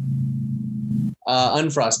unfrosted?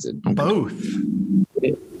 Unfrosted. Both.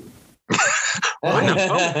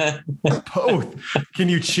 Both. Can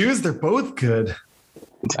you choose? They're both good.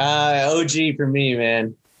 OG for me,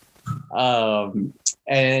 man.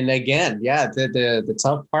 And again, yeah, the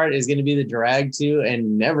tough part is going to be the drag to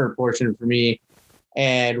and never portion for me.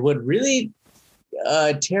 And what really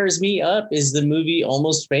tears me up is the movie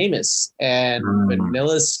Almost Famous and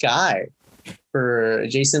Vanilla Sky for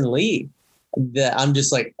Jason Lee. That I'm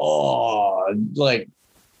just like, oh, like,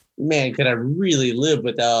 man, could I really live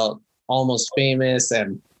without Almost Famous?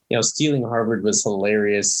 And Stealing Harvard was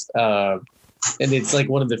hilarious, and it's like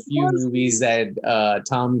one of the few movies that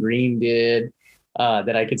Tom Green did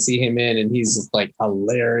that I could see him in, and he's like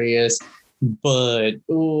hilarious. But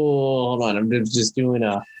hold on, I'm just doing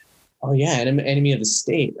Enemy of the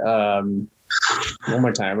State one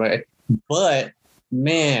more time. But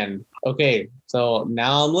man, okay, so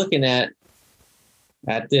now I'm looking at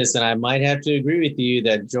this, and I might have to agree with you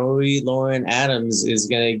that Joey Lauren Adams is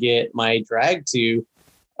going to get my drag to,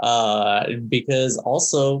 because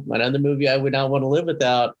also another movie I would not want to live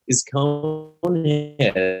without is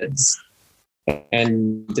Coneheads.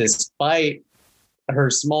 And despite her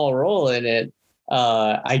small role in it,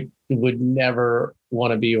 I would never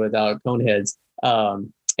want to be without Coneheads.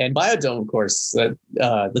 And Biodome, of course.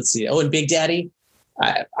 Let's see. Oh, and Big Daddy.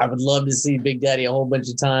 I would love to see Big Daddy a whole bunch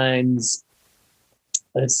of times.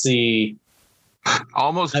 Let's see.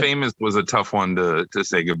 Almost Famous was a tough one to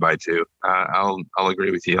say goodbye to. I'll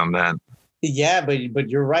agree with you on that. Yeah, but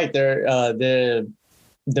you're right. There,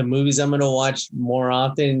 the movies I'm going to watch more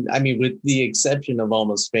often. I mean, with the exception of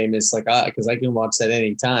Almost Famous, like because I can watch that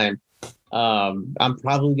anytime. I'm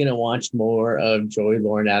probably going to watch more of Joey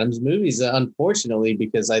Lauren Adams movies. Unfortunately,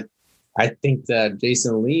 because I think that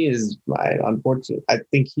Jason Lee is unfortunate. I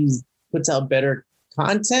think he puts out better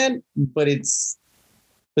content, but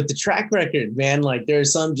the track record, man, like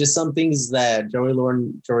there's some things that Joey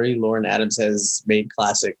Lauren Adams has made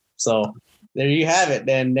classic. So there you have it.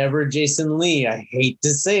 And never Jason Lee. I hate to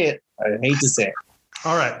say it.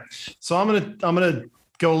 All right. So I'm gonna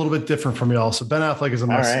go a little bit different from y'all. So Ben Affleck is a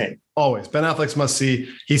must see. Right. Always. Ben Affleck's must see.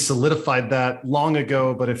 He solidified that long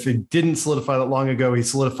ago, but if he didn't solidify that long ago, he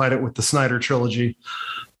solidified it with the Snyder trilogy.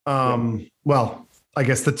 Well, I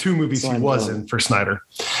guess the two movies he was in for Snyder.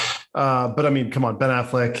 But I mean, come on, Ben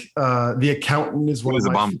Affleck. The Accountant is one of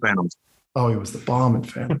my bomb Phantoms. Oh, he was the bomb in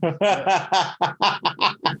Phantom.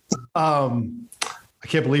 I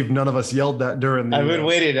can't believe none of us yelled that during the. I've been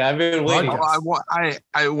waiting. When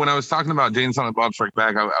I was talking about Jane Silent Bob Strike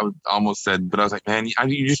Back, I almost said, but I was like, man,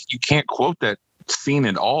 you can't quote that scene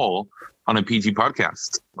at all on a PG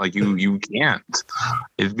podcast. Like you can't.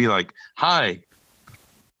 It'd be like, hi.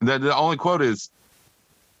 The only quote is,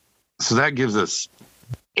 so that gives us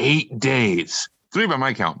 8 days, 3 by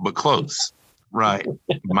my count, but close. Right.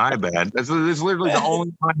 My bad. That's literally the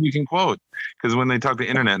only time you can quote. Because when they talk to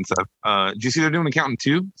internet and stuff, do you see they're doing Accountant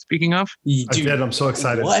 2? Speaking of, I did. I'm so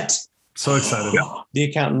excited. What? So excited. The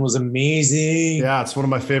Accountant was amazing. Yeah, it's one of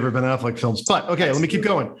my favorite Ben Affleck films. But okay, let me keep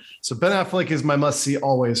going. So Ben Affleck is my must-see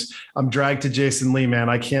always. I'm dragged to Jason Lee, man.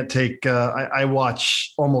 I can't take. I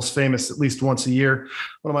watch Almost Famous at least once a year.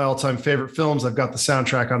 One of my all-time favorite films. I've got the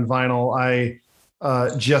soundtrack on vinyl. I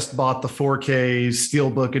just bought the 4K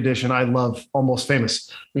Steelbook edition. I love Almost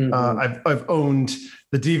Famous. Mm-hmm. I've owned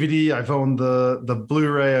the DVD. I've owned the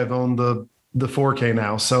Blu-ray. I've owned the 4K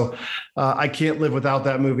now. So I can't live without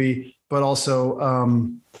that movie. But also,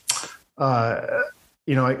 I'm not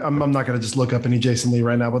going to just look up any Jason Lee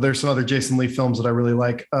right now. But there's some other Jason Lee films that I really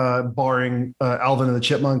like, barring Alvin and the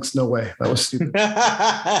Chipmunks. No way, that was stupid.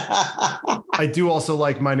 I do also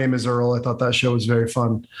like My Name Is Earl. I thought that show was very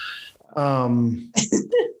fun.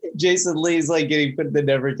 Jason Lee's like getting put in the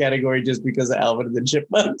never category just because of Alvin and the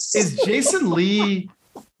Chipmunks. Is Jason Lee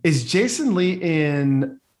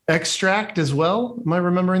in Extract as well. Am I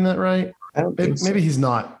remembering that right? I don't think Maybe he's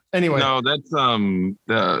not. Anyway, No, that's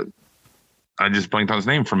I just blanked on his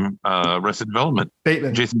name from Arrested Development.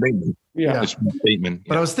 Bateman. Jason Bateman. Yeah. It's Bateman.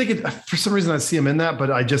 But I was thinking, for some reason, I see him in that,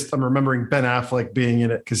 but I'm remembering Ben Affleck being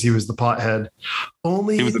in it because he was the pothead.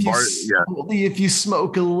 Only He was if the bar- yeah. only if you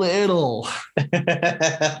smoke a little.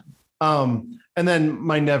 And then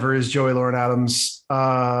my never is Joey Lauren Adams.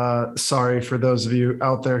 Sorry for those of you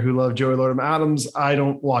out there who love Joey Lauren Adams. I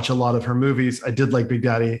don't watch a lot of her movies. I did like Big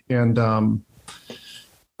Daddy and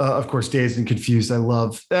of course, Dazed and Confused. I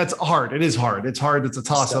love. That's hard. It is hard. It's hard. It's a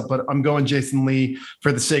toss up, but I'm going Jason Lee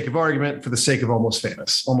for the sake of argument, for the sake of Almost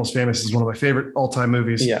Famous. Almost Famous is one of my favorite all time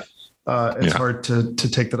movies. Yeah. It's hard to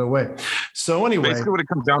take that away. So anyway, basically what it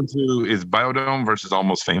comes down to is Biodome versus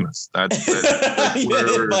Almost Famous. That's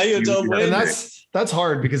where Biodome and that's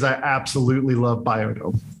hard because I absolutely love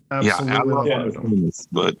Biodome. Absolutely I love love Biodome. Famous,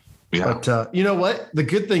 but But you know what? The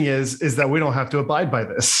good thing is that we don't have to abide by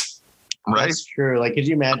this. right. That's true. Like, could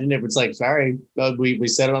you imagine if it's like, sorry, we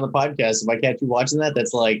said it on the podcast. If I catch you watching that,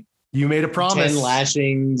 that's like You made a promise. 10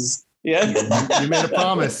 lashings. Yeah. You made a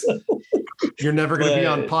promise. You're never going to be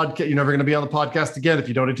on podcast. You're never going to be on the podcast again if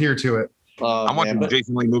you don't adhere to it. I'm watching the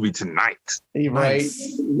Jason Lee movie tonight. Right.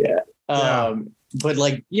 Nice. Yeah. But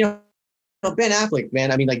like, Ben Affleck,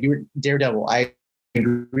 man, I mean, like, you were Daredevil. I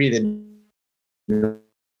agree that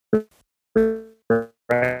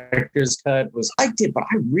director's cut was I did, but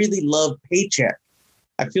I really love Paycheck.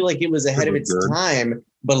 I feel like it was ahead of its time,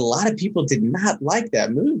 but a lot of people did not like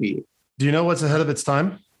that movie. Do you know what's ahead of its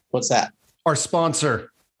time? What's that? Our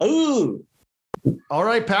sponsor. Ooh. All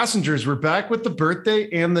right, passengers, we're back with the birthday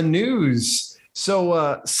and the news.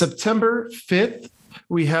 So September 5th,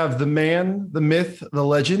 we have the man, the myth, the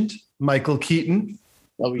legend, Michael Keaton.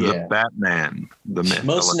 Oh, The yeah. Batman, the myth.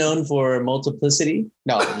 Most known for Multiplicity.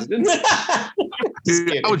 No. Dude,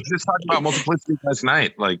 I was just talking about Multiplicity last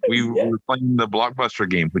night. Like we were playing the Blockbuster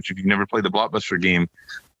game, which if you've never played the Blockbuster game,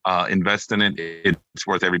 invest in it. It's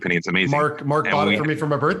worth every penny. It's amazing. Mark bought it for me for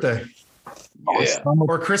my birthday. Yeah.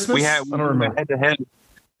 Or Christmas. I don't remember. Head to head,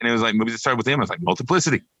 and it was like movies that started with him. I was like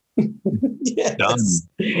Multiplicity. Yes. Done.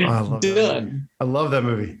 Oh, I love that movie. I love that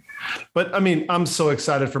movie. But I mean, I'm so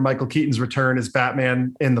excited for Michael Keaton's return as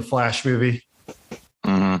Batman in the Flash movie.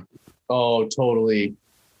 Mm-hmm. Oh, totally.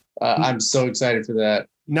 I'm so excited for that.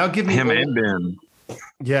 Now give me Him and Ben.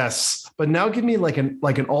 Yes, but now give me like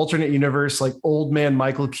an alternate universe, like old man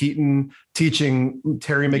Michael Keaton teaching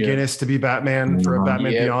Terry McGinnis to be Batman for a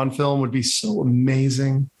Batman Beyond film would be so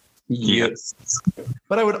amazing. Yes.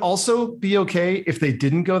 But I would also be okay if they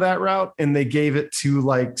didn't go that route and they gave it to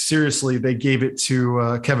they gave it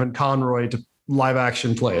to Kevin Conroy to live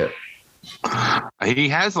action play it. He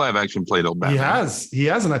has live action played old Batman. He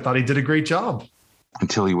has, and I thought he did a great job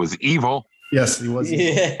until he was evil. Yes, he was.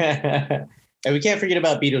 Yeah. And we can't forget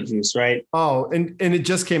about Beetlejuice, right? Oh, and it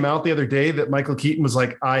just came out the other day that Michael Keaton was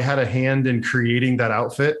like, I had a hand in creating that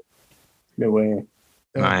outfit. No way.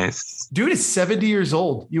 Nice. Dude is 70 years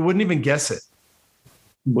old. You wouldn't even guess it.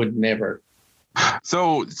 Would never.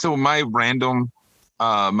 So my random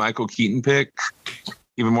Michael Keaton pick,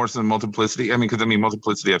 even more so than Multiplicity. I mean, because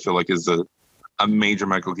Multiplicity I feel like is a major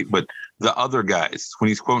Michael Keaton, but the other guys, when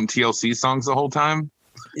he's quoting TLC songs the whole time,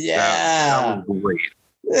 that was great.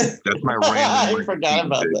 That's my random. I forgot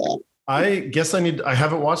about that. I guess I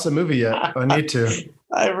haven't watched the movie yet. I need to.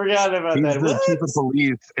 I forgot about He's that. the chief of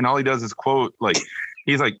police, and all he does is quote, like,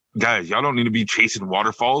 he's like, guys, y'all don't need to be chasing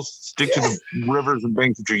waterfalls. Stick to the rivers and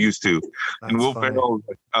banks that you're used to. That's and Will funny. Ferrell's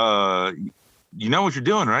like, you know what you're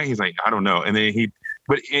doing, right? He's like, I don't know. And then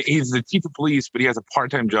he's the chief of police, but he has a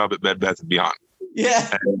part-time job at Bed Bath & Beyond.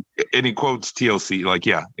 Yeah. And he quotes TLC. Like,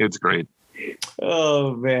 yeah, it's great.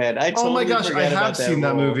 Oh, man. Oh my gosh, I have seen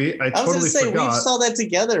that movie. I was going totally to say, forgot. we saw that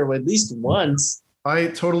together at least once. I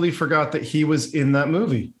totally forgot that he was in that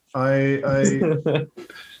movie. I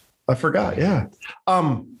forgot. Yeah.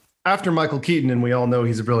 After Michael Keaton, and we all know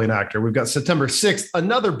he's a brilliant actor, we've got September 6th,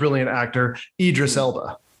 another brilliant actor, Idris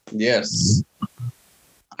Elba. Yes.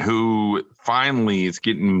 Who finally is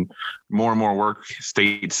getting more and more work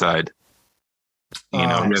stateside. He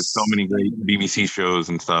has so many great BBC shows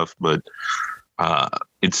and stuff, but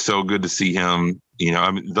it's so good to see him.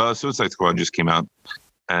 The Suicide Squad just came out,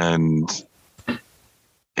 and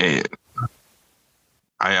I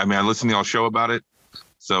listened to y'all show about it,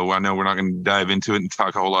 so I know we're not going to dive into it and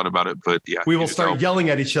talk a whole lot about it, but yeah. We will start yelling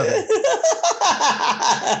at each other.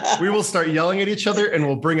 We will start yelling at each other, and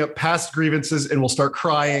we'll bring up past grievances, and we'll start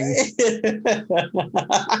crying.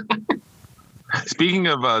 Speaking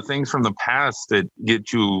of things from the past that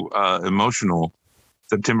get you emotional,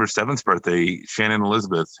 September 7th birthday, Shannon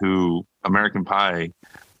Elizabeth, who American Pie,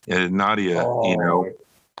 Nadia,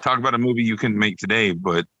 talk about a movie you couldn't make today,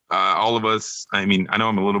 but all of us, I mean, I know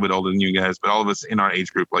I'm a little bit older than you guys, but all of us in our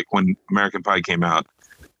age group, like when American Pie came out,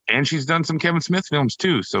 and she's done some Kevin Smith films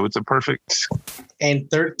too, so it's a perfect. And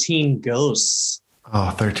 13 Ghosts. Oh,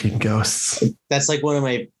 13 Ghosts. That's like one of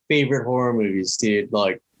my favorite horror movies, dude.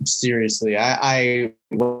 Like seriously, I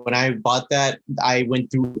when I bought that, I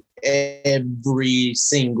went through every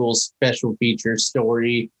single special feature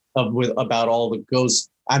story about all the ghosts.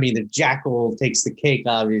 I mean, the Jackal takes the cake,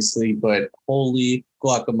 obviously, but holy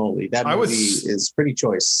guacamole, that movie is pretty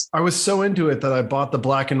choice. I was so into it that I bought the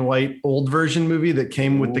black and white old version movie that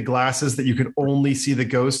came with the glasses that you could only see the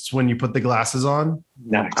ghosts when you put the glasses on.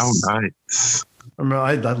 Nice. Oh, nice.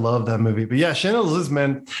 I love that movie. But yeah, Shannon Elizabeth,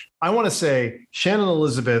 man, I want to say Shannon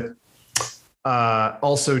Elizabeth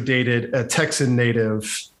also dated a Texan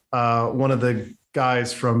native, one of the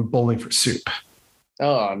guys from Bowling for Soup.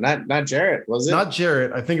 Oh, not Jarrett, was it? Not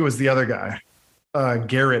Jarrett. I think it was the other guy.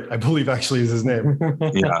 Garrett, I believe actually is his name.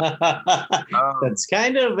 Yeah. That's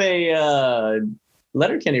kind of a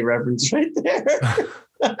Letterkenny reference right there.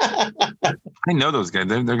 I know those guys.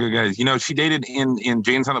 They're good guys. You know, she dated in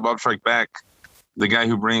Jane Silent Bob Strike Back, the guy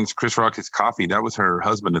who brings Chris Rock his coffee. That was her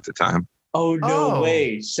husband at the time. Oh, no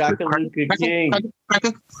way. Shakalooka King.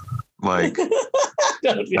 Like,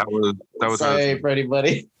 that was Sorry her. for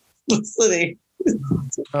anybody listening.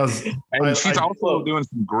 And she's also doing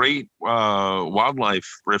some great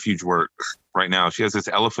wildlife refuge work right now. She has this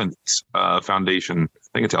elephant foundation. I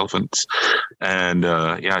think it's elephants. And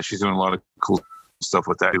she's doing a lot of cool stuff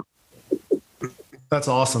with that. That's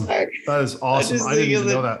awesome. That is awesome. I didn't even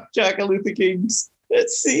know that. Shakalooka King's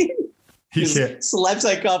scene. He slaps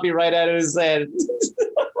that coffee right out of his hand.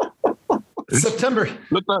 September.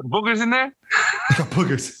 Look, boogers in there.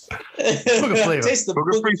 Boogers. Booger flavor. Taste the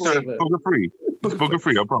Booger free, sir. flavor. Booger free. Booger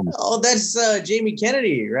free. I promise. Oh, that's Jamie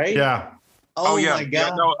Kennedy, right? Yeah. Oh yeah. my God.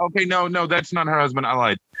 Yeah, no. Okay. No. That's not her husband. I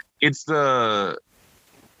lied. It's the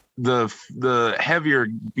heavier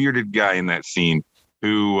bearded guy in that scene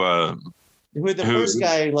who. With the first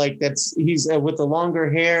guy, like he's with the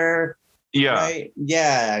longer hair. Yeah. Right?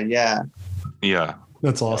 Yeah. Yeah.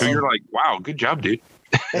 That's awesome. So you're like, wow, good job, dude.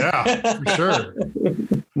 Yeah, for sure.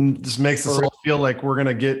 Just makes us all feel like we're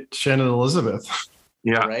gonna get Shannon Elizabeth.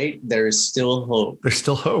 Yeah. Right? There's still hope. There's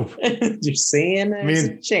still hope. You're saying there's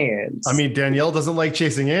a chance. I mean, Danielle doesn't like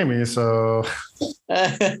chasing Amy, so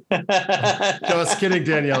just kidding,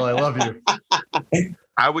 Danielle. I love you.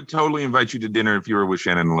 I would totally invite you to dinner if you were with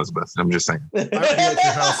Shannon Elizabeth. I'm just saying. I would be at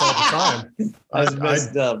your house all the time. That's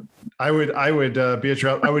messed up. I would be at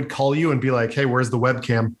your house. I would call you and be like, "Hey, where's the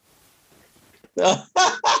webcam?"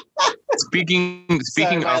 Speaking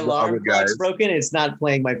Sorry, my of other alarm clock's guys, broken. It's not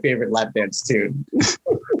playing my favorite lap dance tune.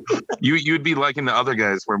 you'd be liking the other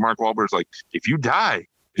guys where Mark Wahlberg's like, if you die,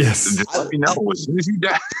 yes, just let me know as soon as you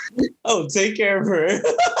die. Oh, take care of her.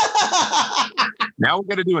 Now we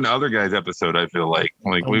got to do an other guys episode. I feel like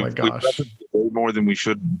oh we've my gosh, referenced way more than we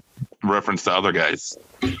should reference the other guys.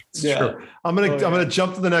 Yeah. Sure. I'm gonna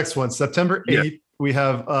jump to the next one. September 8th, we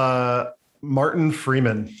have Martin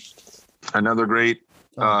Freeman. Another great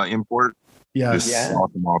import. Yes. Yeah.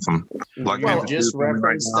 Awesome. Black Well, Panther just 2 coming right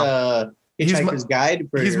referenced now. Hitchhiker's Guide.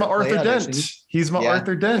 He's my Arthur play Dent. audition. He's my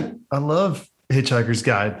Arthur Dent. I love Hitchhiker's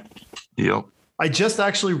Guide. Yep. I just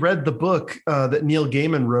actually read the book that Neil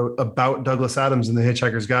Gaiman wrote about Douglas Adams in the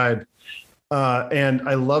Hitchhiker's Guide. And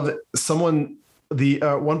I love it.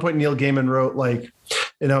 At one point Neil Gaiman wrote, like,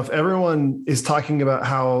 if everyone is talking about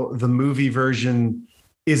how the movie version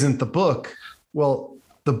isn't the book, well,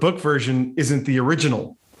 the book version isn't the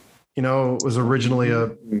original. It was originally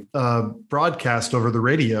a broadcast over the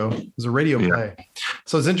radio. It was a radio play.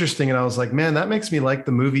 So it's interesting. And I was like, man, that makes me like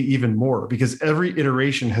the movie even more because every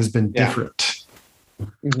iteration has been different.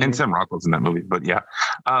 And Sam Rockwell's in that movie, but yeah.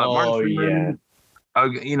 Martin Freeman,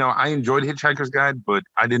 I enjoyed Hitchhiker's Guide, but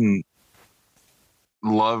I didn't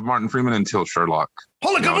love Martin Freeman until Sherlock.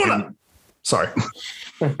 Holy Kahuna! Sorry.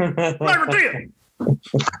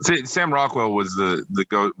 See, Sam Rockwell was the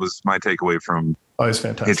goat. Was my takeaway from he's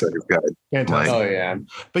fantastic. Hitchhiker's Guide. Fantastic. Oh yeah.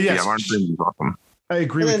 But yes, Martin Freeman was awesome. I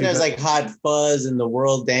agree And with then you. there's like Hot Fuzz and The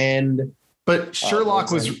World End. But Sherlock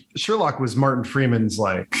was Martin Freeman's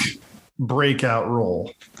like breakout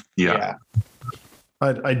role. Yeah.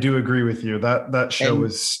 I do agree with you. That show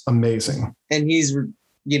was amazing. And he's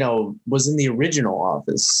was in the original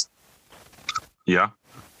Office. Yeah.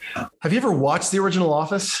 Have you ever watched the original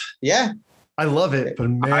Office? Yeah. I love it, but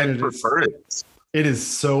man, I prefer it. It is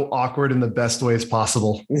so awkward in the best ways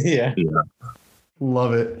possible. Yeah.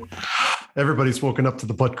 Love it. Everybody's woken up to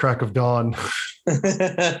the butt crack of dawn.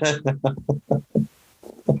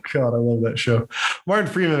 God, I love that show. Martin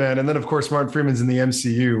Freeman, man. And then, of course, Martin Freeman's in the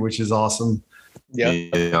MCU, which is awesome.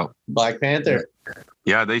 Yep. Yeah. Black Panther.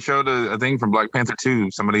 Yeah, they showed a thing from Black Panther 2.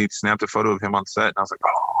 Somebody snapped a photo of him on set, and I was like,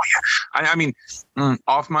 oh, yeah. I mean,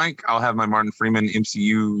 off mic, I'll have my Martin Freeman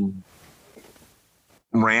MCU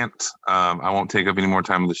rant. I won't take up any more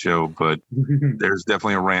time of the show, but there's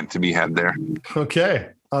definitely a rant to be had there. Okay.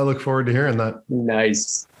 I look forward to hearing that.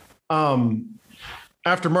 Nice.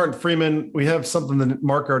 After Martin Freeman, we have something that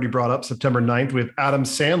Mark already brought up, September 9th, with Adam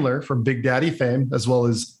Sandler from Big Daddy fame, as well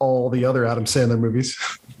as all the other Adam Sandler movies.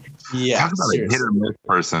 Yeah. Talk about a hit or miss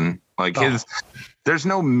person. Like there's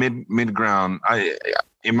no mid ground.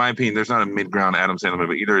 In my opinion, there's not a mid ground Adam Sandler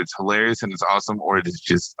movie. Either it's hilarious and it's awesome, or it is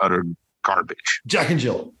just utter garbage. Jack and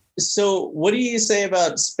Jill. So what do you say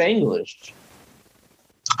about Spanglish?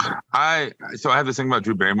 I have this thing about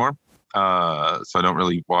Drew Barrymore. So I don't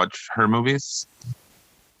really watch her movies.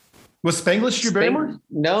 Was Spanglish Drew Barrymore?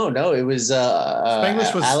 No, it was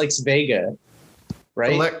Spanglish was Alex Vega,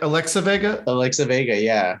 right? Alexa Vega? Alexa Vega,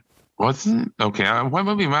 yeah. Wasn't okay. What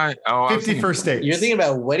movie am I? Oh, 50 First Dates. You're thinking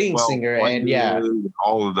about Wedding Singer, and yeah,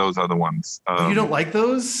 all of those other ones. You don't like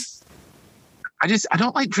those? I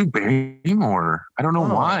don't like Drew Barrymore. I don't know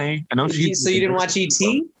why. I know she. So you didn't watch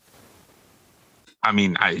E.T.? I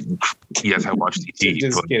mean, yes, I watched E.T.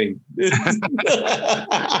 Just kidding.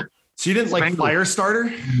 So you didn't like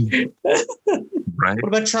Firestarter? Right. What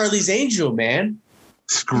about Charlie's Angel, man?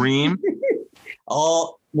 Scream.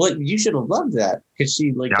 Oh, well, you should have loved that because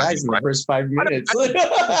she dies in the first 5 minutes.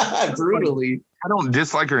 Brutally. I don't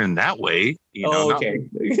dislike her in that way. Okay.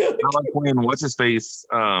 Not like playing what's his face.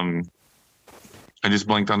 I just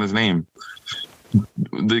blanked on his name.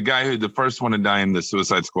 The guy the first one to die in the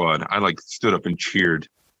Suicide Squad. I stood up and cheered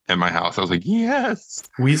at my house. I was like, yes.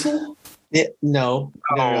 Weasel? No.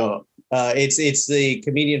 It's the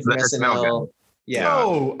comedian from SNL. Yeah.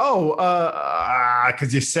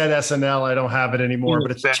 Because you said SNL. I don't have it anymore,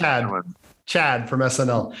 but it's Chad. Chad from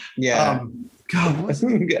SNL. Yeah. God.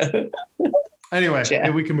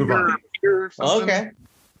 Anyway, we can move on. Okay.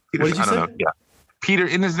 What did you say? Yeah. Peter,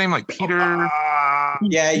 isn't his name like Peter?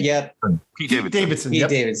 Yep. Pete Davidson. Pete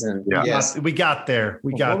Davidson. Yeah. Yes. We got there.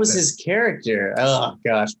 What was his character? Oh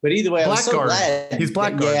gosh! But either way, I'm so glad. He's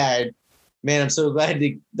Blackguard. Yeah, man, I'm so glad.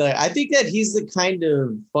 I think that he's the kind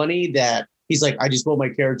of funny that he's like, I just want my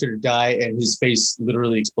character to die, and his face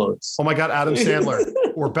literally explodes. Oh my God, Adam Sandler.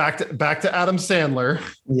 We're back to Adam Sandler.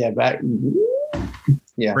 Yeah,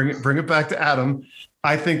 Yeah. Bring it back to Adam.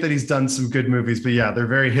 I think that he's done some good movies, but yeah, they're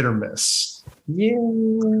very hit or miss. Yeah.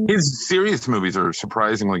 His serious movies are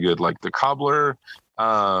surprisingly good, like The Cobbler,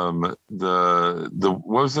 the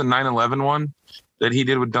what was the 9/11 one that he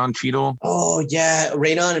did with Don Cheadle? Oh yeah,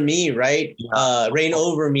 Rain on Me, right? Yeah. Rain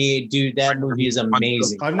Over Me, dude. That movie is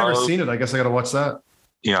amazing. I've never seen it. I guess I got to watch that.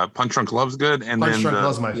 Yeah, Punch Drunk Love's good, and Punch Drunk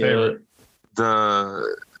Love's my favorite.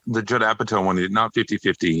 The Judd Apatow one, not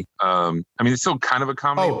 50-50. I mean, it's still kind of a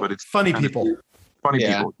comedy, but it's Funny People. Funny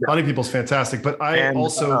People. Yeah. Funny People's fantastic, but I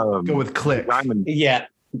also go with Click. Diamond. Yeah.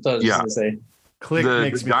 That's what I was going to say. Click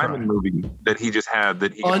makes the me Diamond cry. movie that he just had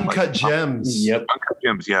that he Uncut Gems. Yep. Uncut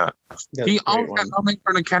Gems, yeah. He almost got nominated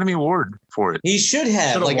for an Academy Award for it. He should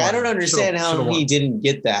have. I don't understand how he didn't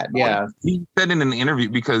get that. Yeah. He said in an interview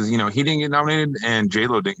because he didn't get nominated and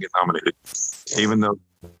J-Lo didn't get nominated, even though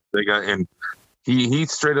they got. And he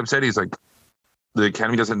straight up said, he's like, the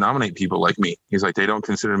Academy doesn't nominate people like me. He's like, they don't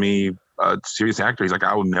consider me a serious actor. He's like,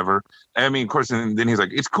 I would never. I mean, of course, and then he's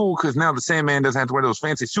like, it's cool because now the Sandman doesn't have to wear those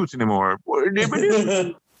fancy suits anymore.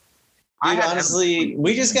 Dude, honestly,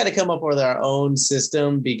 we just got to come up with our own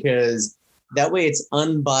system because that way it's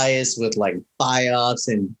unbiased with buy-offs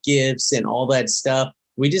and gifts and all that stuff.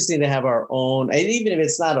 We just need to have our own, and even if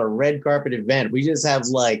it's not a red carpet event, we just have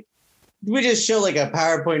we just show a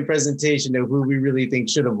PowerPoint presentation of who we really think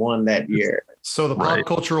should have won that year. So the Pop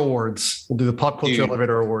Culture Awards. We'll do the Pop Culture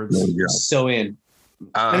Elevator Awards. So in.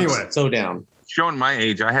 Anyway. So down. Showing my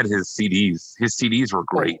age, I had his CDs. His CDs were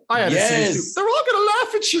great. I had his CDs. They're all going to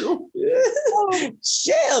laugh at you.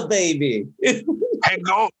 Shell, baby. Hey,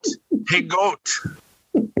 goat.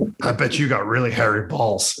 I bet you got really hairy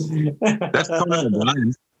balls. That's Conan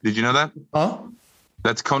O'Brien. Did you know that? Huh?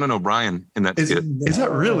 That's Conan O'Brien in that skit. Is that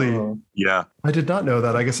really? Yeah. I did not know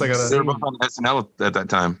that. I guess I got to. They were both on SNL at that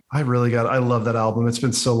time. I love that album. It's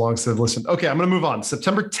been so long since I've listened. Okay, I'm going to move on.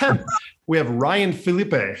 September 10th, we have Ryan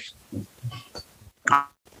Philippe.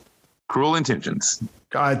 Cruel Intentions.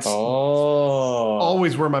 It's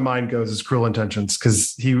always where my mind goes is Cruel Intentions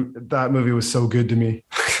because that movie was so good to me.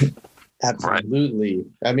 Absolutely. Right.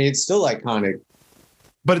 I mean, it's still iconic.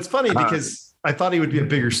 But it's funny because I thought he would be a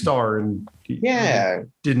bigger star and he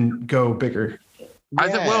didn't go bigger. I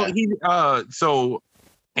think. Well, so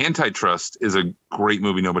Antitrust is a great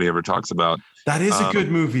movie nobody ever talks about. That is a good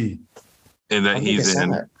movie. And that he's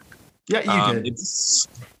in. Yeah, you did.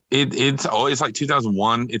 It's like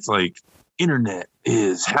 2001. It's like internet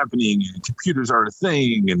is happening and computers are a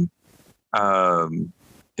thing, and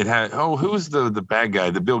it had who's the bad guy,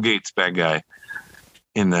 the Bill Gates bad guy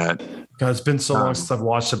in that. God, it's been so long since I've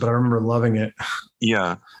watched it, but I remember loving it.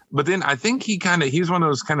 Yeah. But then I think he's one of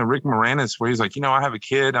those kind of Rick Moranis where he's like, I have a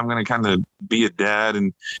kid. I'm going to kind of be a dad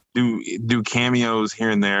and do cameos here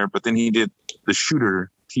and there. But then he did the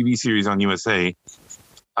Shooter TV series on USA.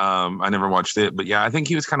 I never watched it, but yeah, I think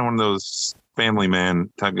he was kind of one of those family man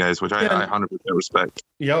type guys, which I 100% respect.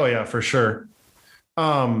 Yeah, oh yeah, for sure.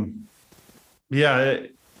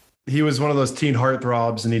 He was one of those teen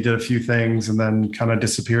heartthrobs, and he did a few things and then kind of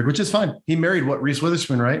disappeared, which is fine. He married Reese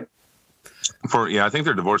Witherspoon, right? I think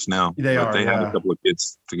they're divorced now. They are. They have a couple of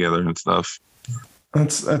kids together and stuff.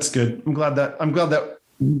 That's good. I'm glad that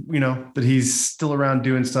that he's still around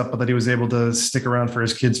doing stuff, but that he was able to stick around for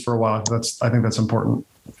his kids for a while. I think that's important.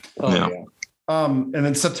 Oh, yeah. And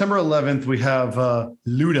then September 11th, we have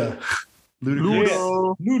Luda.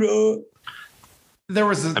 Luda. There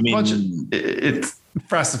was a bunch of it's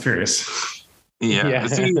Fast and Furious. Yeah.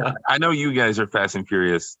 See, I know you guys are Fast and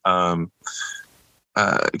Furious.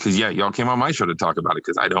 Because y'all came on my show to talk about it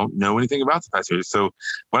because I don't know anything about the Fast and Furious. So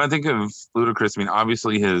when I think of Ludacris, I mean,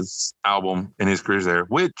 obviously his album and his career's there,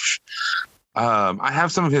 which I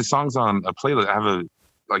have some of his songs on a playlist. I have a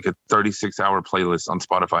 36-hour playlist on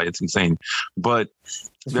Spotify. It's insane. But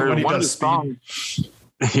there's one of the songs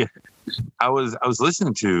I was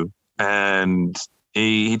listening to, and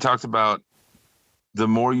he talks about the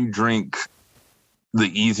more you drink, the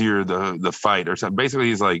easier the fight or something. Basically,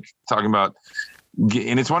 he's like talking about,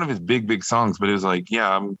 and it's one of his big songs, but it was like,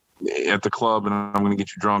 I'm at the club and I'm going to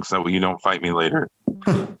get you drunk so that you don't fight me later.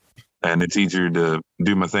 And it's easier to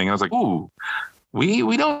do my thing. I was like, ooh,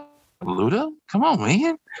 we don't, Luda? Come on,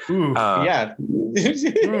 man. Giving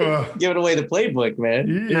away the playbook,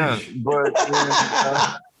 man. Yeah, but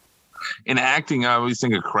in acting, I always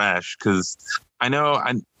think of Crash because I know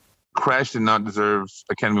Crash did not deserve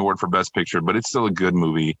Academy Award for Best Picture, but it's still a good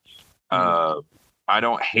movie. I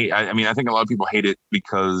don't hate. I mean, I think a lot of people hate it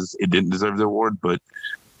because it didn't deserve the award, but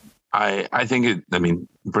I think it. I mean,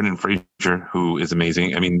 Brendan Fraser, who is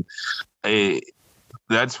amazing. I mean,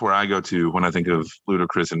 that's where I go to when I think of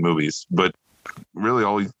Ludacris in movies. But really,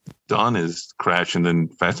 all he's done is Crash and then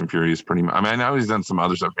Fast and Furious. Pretty much. I mean, I know he's done some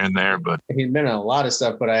other stuff here and there, but he's been in a lot of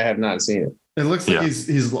stuff, but I have not seen it. It looks like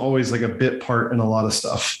he's always like a bit part in a lot of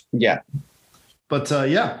stuff. Yeah, but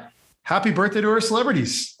happy birthday to our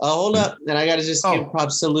celebrities. Hold up. And I got to just give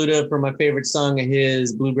props to Luda for my favorite song of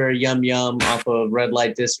his, Blueberry Yum Yum off of Red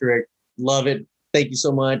Light District. Love it. Thank you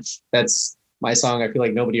so much. That's my song. I feel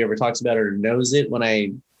like nobody ever talks about it or knows it when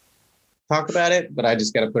I talk about it, but I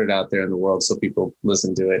just got to put it out there in the world so people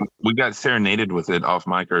listen to it. We got serenaded with it off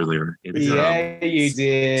mic earlier. You did.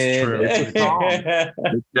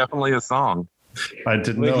 It's definitely a song. I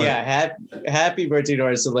didn't know. Happy birthday to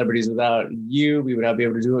our celebrities. Without you, we would not be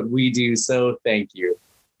able to do what we do. So thank you.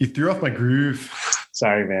 You threw off my groove.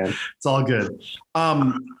 Sorry, man. It's all good.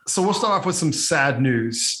 So we'll start off with some sad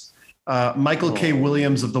news. Michael K.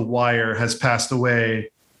 Williams of The Wire has passed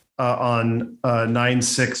away on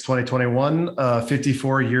 9/6/2021,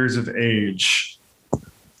 54 years of age.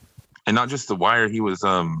 And not just The Wire, he was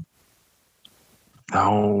what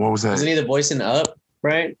was that? Wasn't he the voice in Up,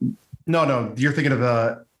 right? No, you're thinking of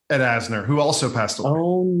Ed Asner, who also passed away.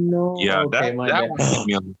 Oh no! Yeah, that one hit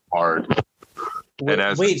me hard.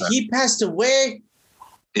 Wait, he passed away?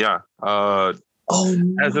 Yeah. As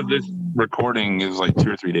of this recording, it was like 2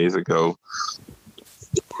 or 3 days ago.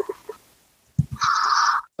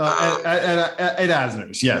 Ed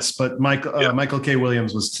Asner's, yes, but Michael K.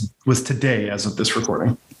 Williams was today as of this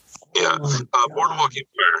recording. Yeah, Boardwalk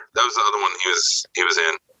Empire. That was the other one he was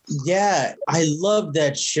in. Yeah, I love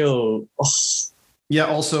that show. Oh. Yeah,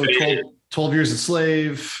 also 12 Years a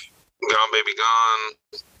Slave. Gone Baby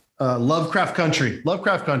Gone. Lovecraft Country.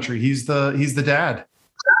 He's the dad.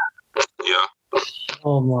 Yeah.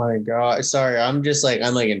 Oh my God. Sorry, I'm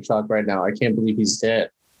in shock right now. I can't believe he's dead.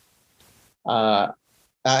 I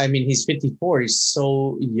mean, he's 54. He's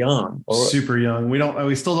so young. Super young.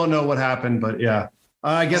 We still don't know what happened, but yeah.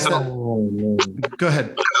 I guess Go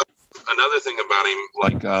ahead. Another thing about him,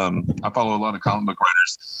 I follow a lot of comic book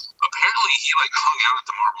writers. Apparently, he hung out at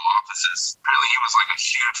the Marvel offices. Apparently, he was a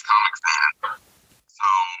huge comic fan. So,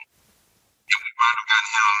 we might have gotten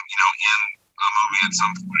him, in a movie at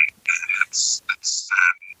some point. It's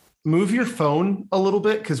sad. Move your phone a little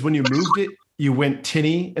bit because when you moved it, you went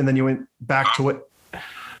tinny and then you went back to it.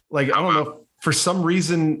 Like, I don't know. For some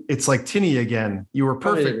reason, it's like tinny again. You were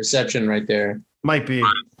Probably the perfect. reception right there. Might be. Who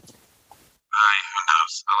knows?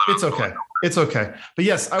 It's okay. It's okay. But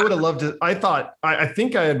yes, I would have loved it. I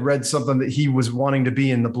think I had read something that he was wanting to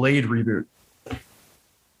be in the Blade reboot.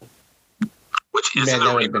 Which Man, isn't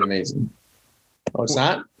that a would have been reboot. amazing. Oh, it's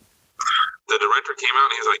not? The director came out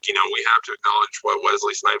and he's like, we have to acknowledge what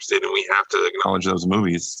Wesley Snipes did, and we have to acknowledge those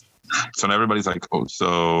movies. So now everybody's like, oh,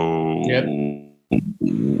 so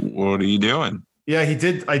what are you doing? Yeah, he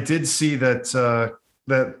did. I did see that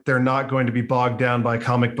that they're not going to be bogged down by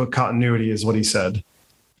comic book continuity, is what he said.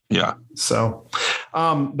 Yeah. So,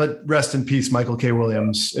 but rest in peace, Michael K.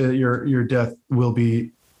 Williams. Your death will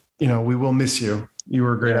be, we will miss you. You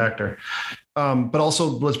were a great actor. But also,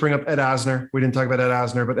 let's bring up Ed Asner. We didn't talk about Ed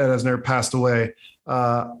Asner, but Ed Asner passed away.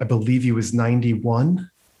 I believe he was 91.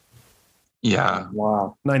 Yeah.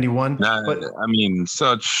 Wow. 91. But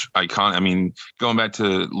Such iconic. Going back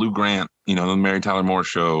to Lou Grant, the Mary Tyler Moore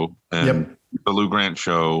Show and the Lou Grant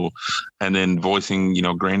Show, and then voicing,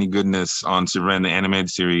 Granny Goodness on Superman the animated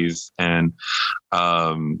series, and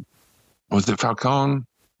was it Falcone?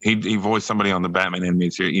 He voiced somebody on the Batman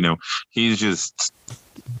animated series. He's just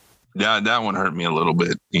that one hurt me a little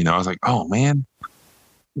bit. I was like, oh man.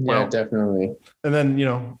 Yeah, definitely. And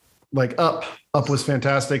then like Up was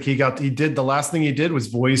fantastic. He did the last thing he did was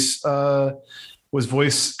voice Carl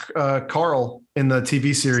in the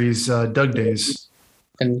TV series Doug Days.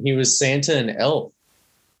 And he was Santa and Elf.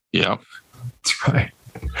 Yeah, that's right.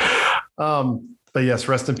 But yes,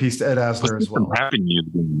 rest in peace to Ed Asner as well. Happy news.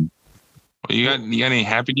 You got any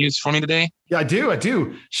happy news for me today? Yeah, I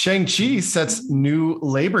do. Shang-Chi sets new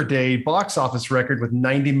Labor Day box office record with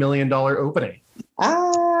 $90 million opening.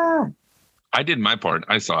 I did my part.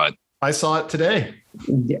 I saw it. I saw it today.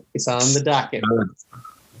 Yeah, it's on the docket.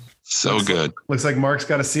 So good. Looks like Mark's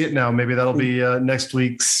got to see it now. Maybe that'll be next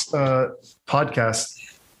week's podcast.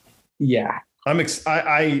 Yeah.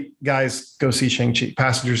 I guys, go see Shang-Chi.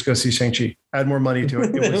 Passengers, go see Shang-Chi. Add more money to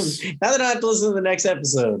it. Now that I have to listen to the next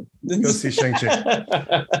episode. Go see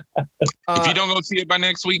Shang-Chi. If you don't go see it by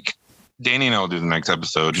next week, Danny and I will do the next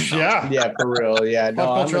episode. Yeah. Yeah, for real. Yeah. No,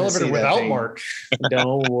 Pop Culture Elevator without Mark.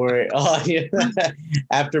 Don't worry. Oh, yeah.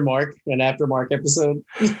 After Mark episode.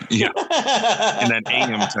 Yeah. In that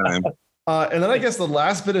AM time. And then I guess the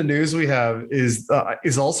last bit of news we have is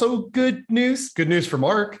also good news. Good news for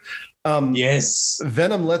Mark. Yes.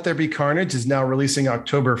 Venom Let There Be Carnage is now releasing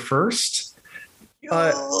October 1st.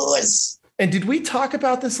 Yes. And did we talk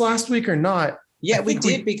about this last week or not? Yeah, we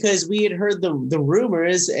did because we had heard the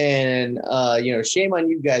rumors, and shame on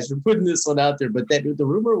you guys for putting this one out there. But the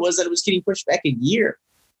rumor was that it was getting pushed back a year.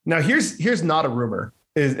 Now here's not a rumor,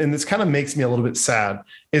 and this kind of makes me a little bit sad,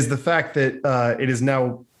 is the fact that it is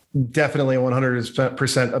now definitely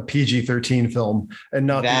 100% a PG-13 film and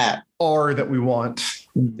not the R that we want.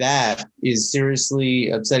 That is seriously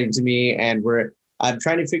upsetting to me, and I'm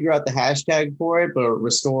trying to figure out the hashtag for it, but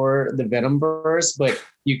restore the Venomverse, but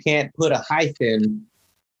you can't put a hyphen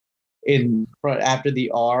in front after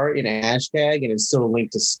the R in a hashtag, and it's still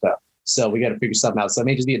linked to stuff. So we got to figure something out. So it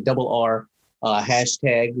may just be a double R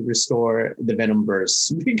hashtag restore the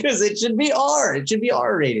Venomverse, because it should be R. It should be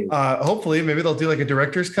R rated. Hopefully, maybe they'll do like a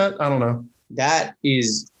director's cut. I don't know. That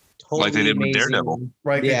is totally like they did amazing. with Daredevil.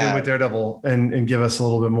 Right, they did with Daredevil and give us a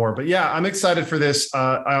little bit more. But yeah, I'm excited for this.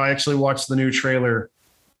 I actually watched the new trailer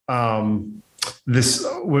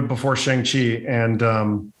before Shang-Chi, and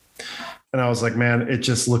I was like, man, it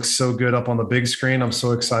just looks so good up on the big screen. I'm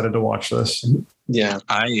so excited to watch this. Yeah.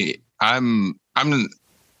 I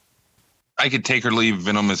could take or leave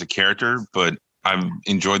Venom as a character, but I've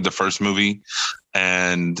enjoyed the first movie.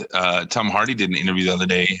 And Tom Hardy did an interview the other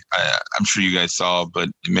day. I'm sure you guys saw, but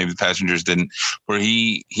maybe the passengers didn't, where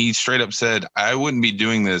he straight up said, I wouldn't be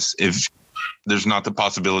doing this if there's not the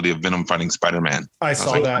possibility of Venom fighting Spider-Man. I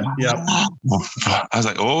saw that. Yeah. I was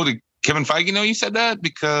like, oh, did Kevin Feige know you said that?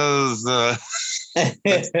 Because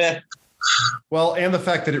well, and the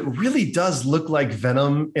fact that it really does look like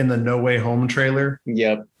Venom in the No Way Home trailer.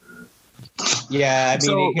 Yep. Yeah,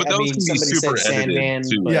 somebody said Sandman.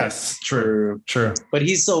 Yes, true. But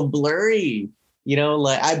he's so blurry,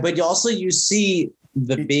 but also you see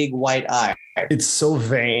the big white eye. It's so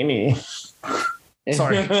veiny.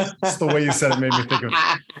 Sorry, it's the way you said it made me think of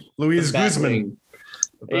Luis Guzman.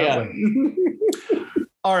 Yeah.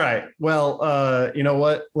 All right. Well, you know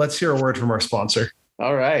what? Let's hear a word from our sponsor.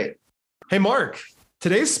 All right. Hey, Mark.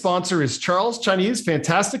 Today's sponsor is Charles Chinese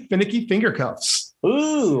Fantastic Finicky Finger Cuffs.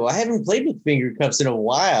 Ooh, I haven't played with finger cuffs in a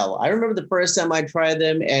while. I remember the first time I tried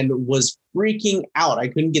them and was freaking out. I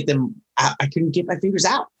couldn't get them. I couldn't get my fingers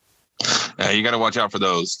out. You got to watch out for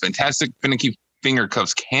those. Fantastic Finicky finger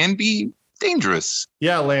cuffs can be dangerous.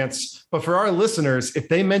 Yeah, Lance. But for our listeners, if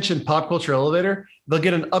they mention Pop Culture Elevator, they'll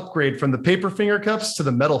get an upgrade from the paper finger cuffs to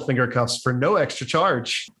the metal finger cuffs for no extra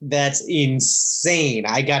charge. That's insane.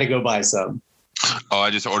 I got to go buy some. Oh, I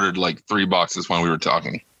just ordered like 3 boxes when we were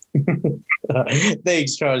talking.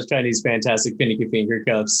 Thanks, Charles Chinese Fantastic Finicky Finger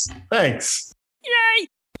Cuffs. Thanks. Yay!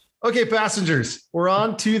 Okay, passengers, we're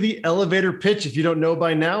on to the elevator pitch. If you don't know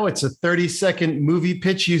by now, it's a 30-second movie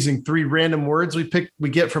pitch using 3 random words we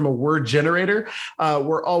get from a word generator.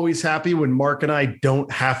 We're always happy when Mark and I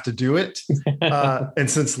don't have to do it. And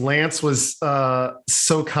since Lance was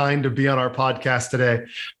so kind to be on our podcast today,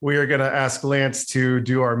 we are going to ask Lance to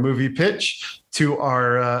do our movie pitch to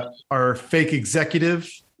our fake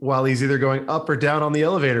executive while he's either going up or down on the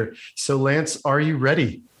elevator. So, Lance, are you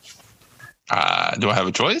ready? Do I have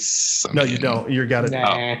a choice? No, you don't. You got it.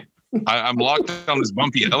 Nah. I'm locked on this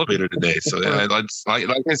bumpy elevator today. So like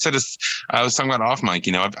I said, I was talking about off mic.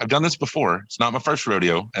 You know, I've done this before. It's not my first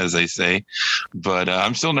rodeo, as they say, but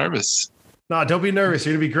I'm still nervous. No, don't be nervous.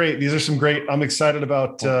 You're gonna be great. These are some great. I'm excited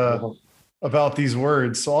about these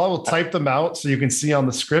words. So I will type them out so you can see on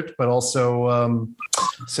the script, but also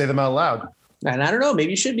say them out loud. And I don't know.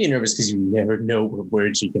 Maybe you should be nervous because you never know what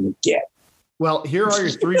words you're going to get. Well, here are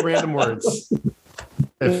your 3 random words.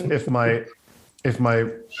 If my,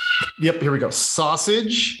 yep, here we go.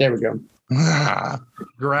 Sausage. There we go.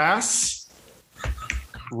 Grass.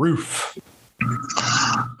 Roof.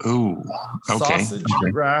 Ooh. Okay. Sausage,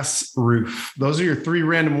 grass, roof. Those are your 3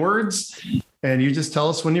 random words, and you just tell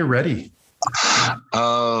us when you're ready.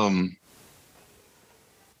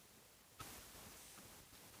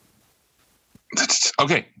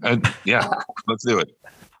 Okay. Yeah. Let's do it.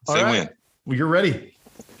 Say when. Well, you're ready.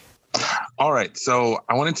 All right. So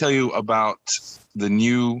I want to tell you about the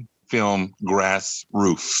new film Grass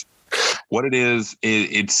Roof. What it is,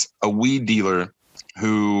 it's a weed dealer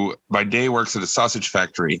who by day works at a sausage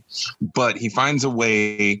factory, but he finds a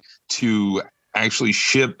way to actually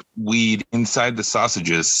ship weed inside the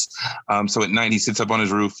sausages. So at night he sits up on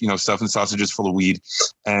his roof, stuffing sausages full of weed.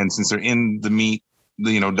 And since they're in the meat,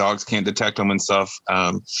 dogs can't detect them and stuff.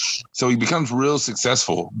 So he becomes real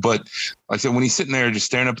successful. But like I said, when he's sitting there just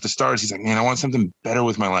staring up at the stars, he's like, man, I want something better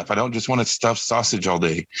with my life. I don't just want to stuff sausage all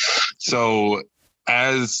day. So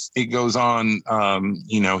as it goes on,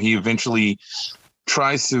 he eventually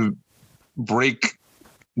tries to break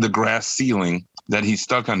the grass ceiling that he's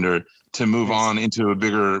stuck under to move on into a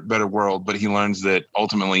bigger, better world. But he learns that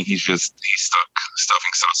ultimately he's stuck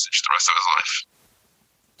stuffing sausage the rest of his life.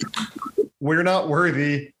 We're not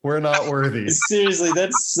worthy. We're not worthy. Seriously,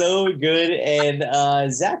 that's so good. And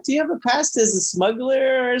Zach, do you have a past as a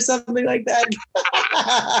smuggler or something like that?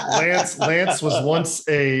 Lance was once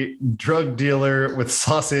a drug dealer with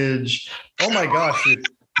sausage. Oh my gosh. Dude.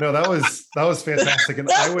 No, that was fantastic. And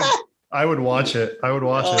I would watch it. I would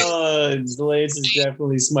watch it. Oh, Lance is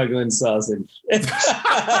definitely smuggling sausage. There's a battle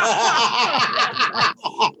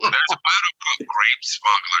of grape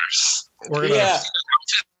smugglers. We're gonna, yeah.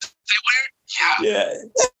 Yeah.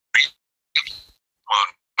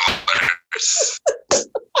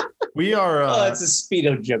 We are. It's a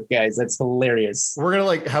Speedo joke, guys. That's hilarious. We're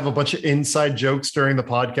gonna have a bunch of inside jokes during the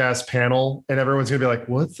podcast panel, and everyone's gonna be like,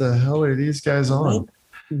 "What the hell are these guys on?" I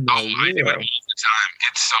do it all the time.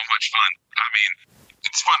 It's so much fun. I mean,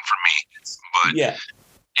 it's fun for me, but yeah.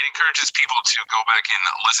 It encourages people to go back and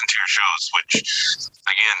listen to your shows, which,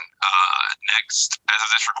 again, next, as of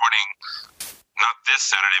this recording, not this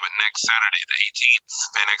Saturday, but next Saturday, the 18th,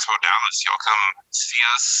 Fan Expo Dallas. Y'all come see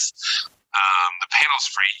us. The panel's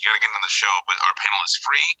free. You got to get on the show, but our panel is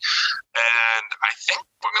free. And I think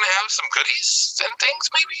we're going to have some goodies and things,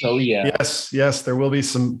 maybe. Oh, yeah. Yes. There will be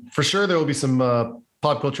some, for sure, there will be some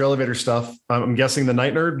Pop Culture Elevator stuff. I'm guessing the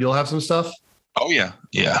Night Nerd, you'll have some stuff. Oh, yeah.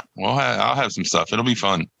 Yeah. Well, I'll have some stuff. It'll be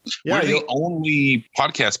fun. Yeah, we're the only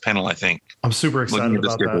podcast panel, I think. I'm super excited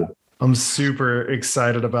about that. I'm super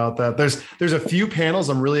excited about that. There's a few panels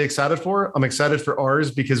I'm really excited for. I'm excited for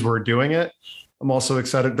ours because we're doing it. I'm also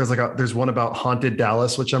excited. There's one about Haunted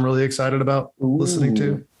Dallas, which I'm really excited about listening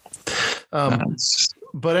to. Nice.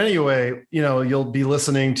 But anyway, you'll be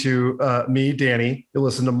listening to me, Danny. You'll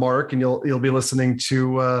listen to Mark, and you'll be listening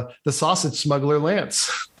to the sausage smuggler,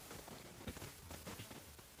 Lance.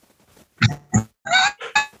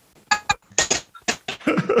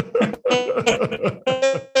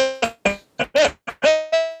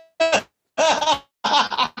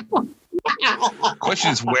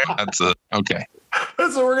 Question is where that's okay.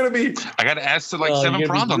 So we're gonna be. I got to ask to 7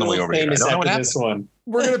 proms on the way over here. I don't know what happened. This one.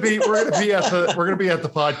 We're gonna be at the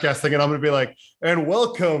podcast thing, and I'm gonna be like, and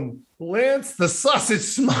welcome, Lance the sausage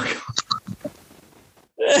smuggler.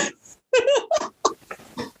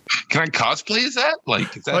 Can I cosplay as that?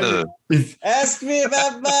 Like, is that Ask me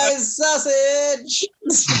about my sausage.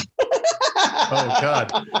 Oh God,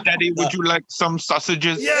 Daddy, would you like some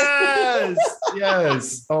sausages? yes,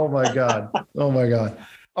 yes. Oh my God.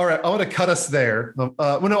 All right, I want to cut us there.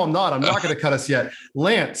 Well, no, I'm not. I'm not going to cut us yet.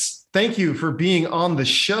 Lance, thank you for being on the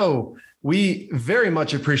show. We very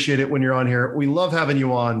much appreciate it when you're on here. We love having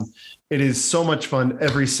you on. It is so much fun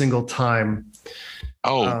every single time.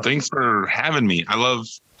 Oh, thanks for having me. I love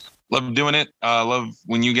doing it. I love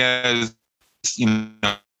when you guys, I'm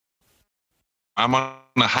on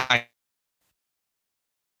a high.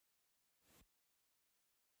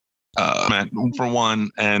 For one,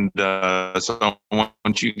 and so I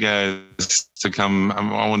want you guys to come.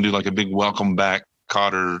 I want to do like a big welcome back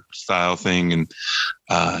Cotter style thing and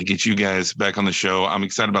get you guys back on the show. I'm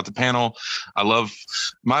excited about the panel. I love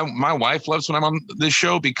my wife loves when I'm on this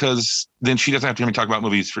show because then she doesn't have to hear me talk about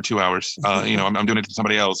movies for 2 hours. I'm doing it to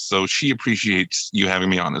somebody else, so she appreciates you having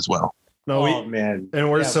me on as well. No, man, and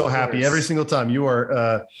we're so happy every single time. You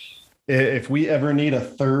are. If we ever need a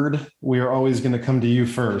third, we are always going to come to you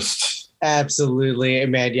first. Absolutely,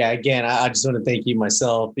 man. Yeah. Again, I just want to thank you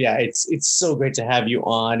myself. Yeah, it's so great to have you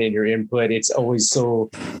on and your input. It's always so,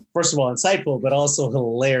 first of all, insightful, but also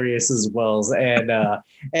hilarious as well. And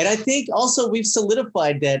I think also we've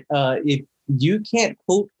solidified that if you can't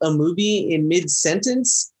quote a movie in mid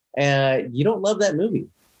sentence, you don't love that movie.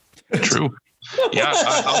 True. Yeah,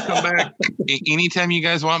 I'll come back anytime you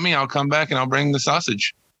guys want me. I'll come back and I'll bring the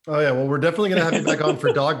sausage. Oh, yeah. Well, we're definitely going to have you back on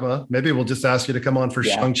for Dogma. Maybe we'll just ask you to come on for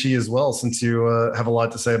Shang-Chi as well, since you have a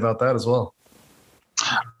lot to say about that as well.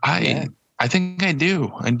 I think I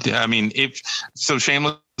do. I mean,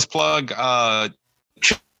 shameless plug,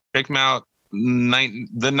 check them out,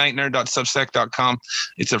 thenightnerd.substack.com.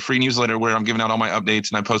 It's a free newsletter where I'm giving out all my updates,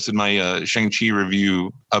 and I posted my Shang-Chi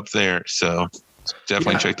review up there. So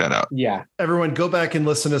definitely check that out. Yeah. Everyone go back and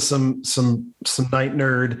listen to some Night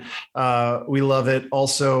Nerd. We love it.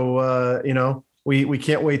 Also, we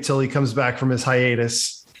can't wait till he comes back from his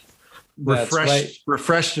hiatus.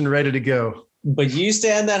 Refreshed and ready to go. But you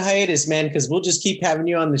stay on that hiatus, man, because we'll just keep having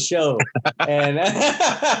you on the show. And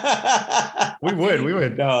we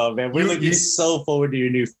would. No, man, we're looking so forward to your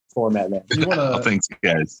new format, man. You thanks,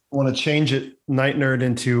 guys. Want to change it, Night Nerd,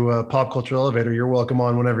 into Pop Culture Elevator? You're welcome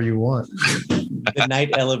on whenever you want. The Night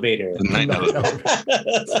Elevator. The Night Elevator.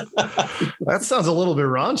 That sounds a little bit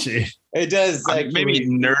raunchy. It does. Maybe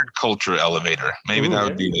Nerd Culture Elevator. Maybe that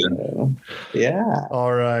would be it. Yeah.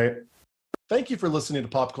 All right. Thank you for listening to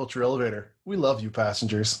Pop Culture Elevator. We love you,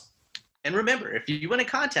 passengers. And remember, if you want to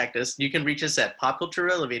contact us, you can reach us at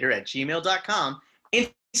popcultureelevator@gmail.com,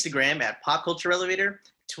 Instagram at popcultureelevator,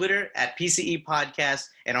 Twitter at PCE Podcast,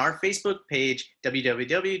 and our Facebook page,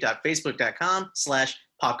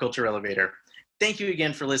 www.facebook.com/popcultureelevator. Thank you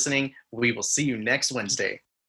again for listening. We will see you next Wednesday.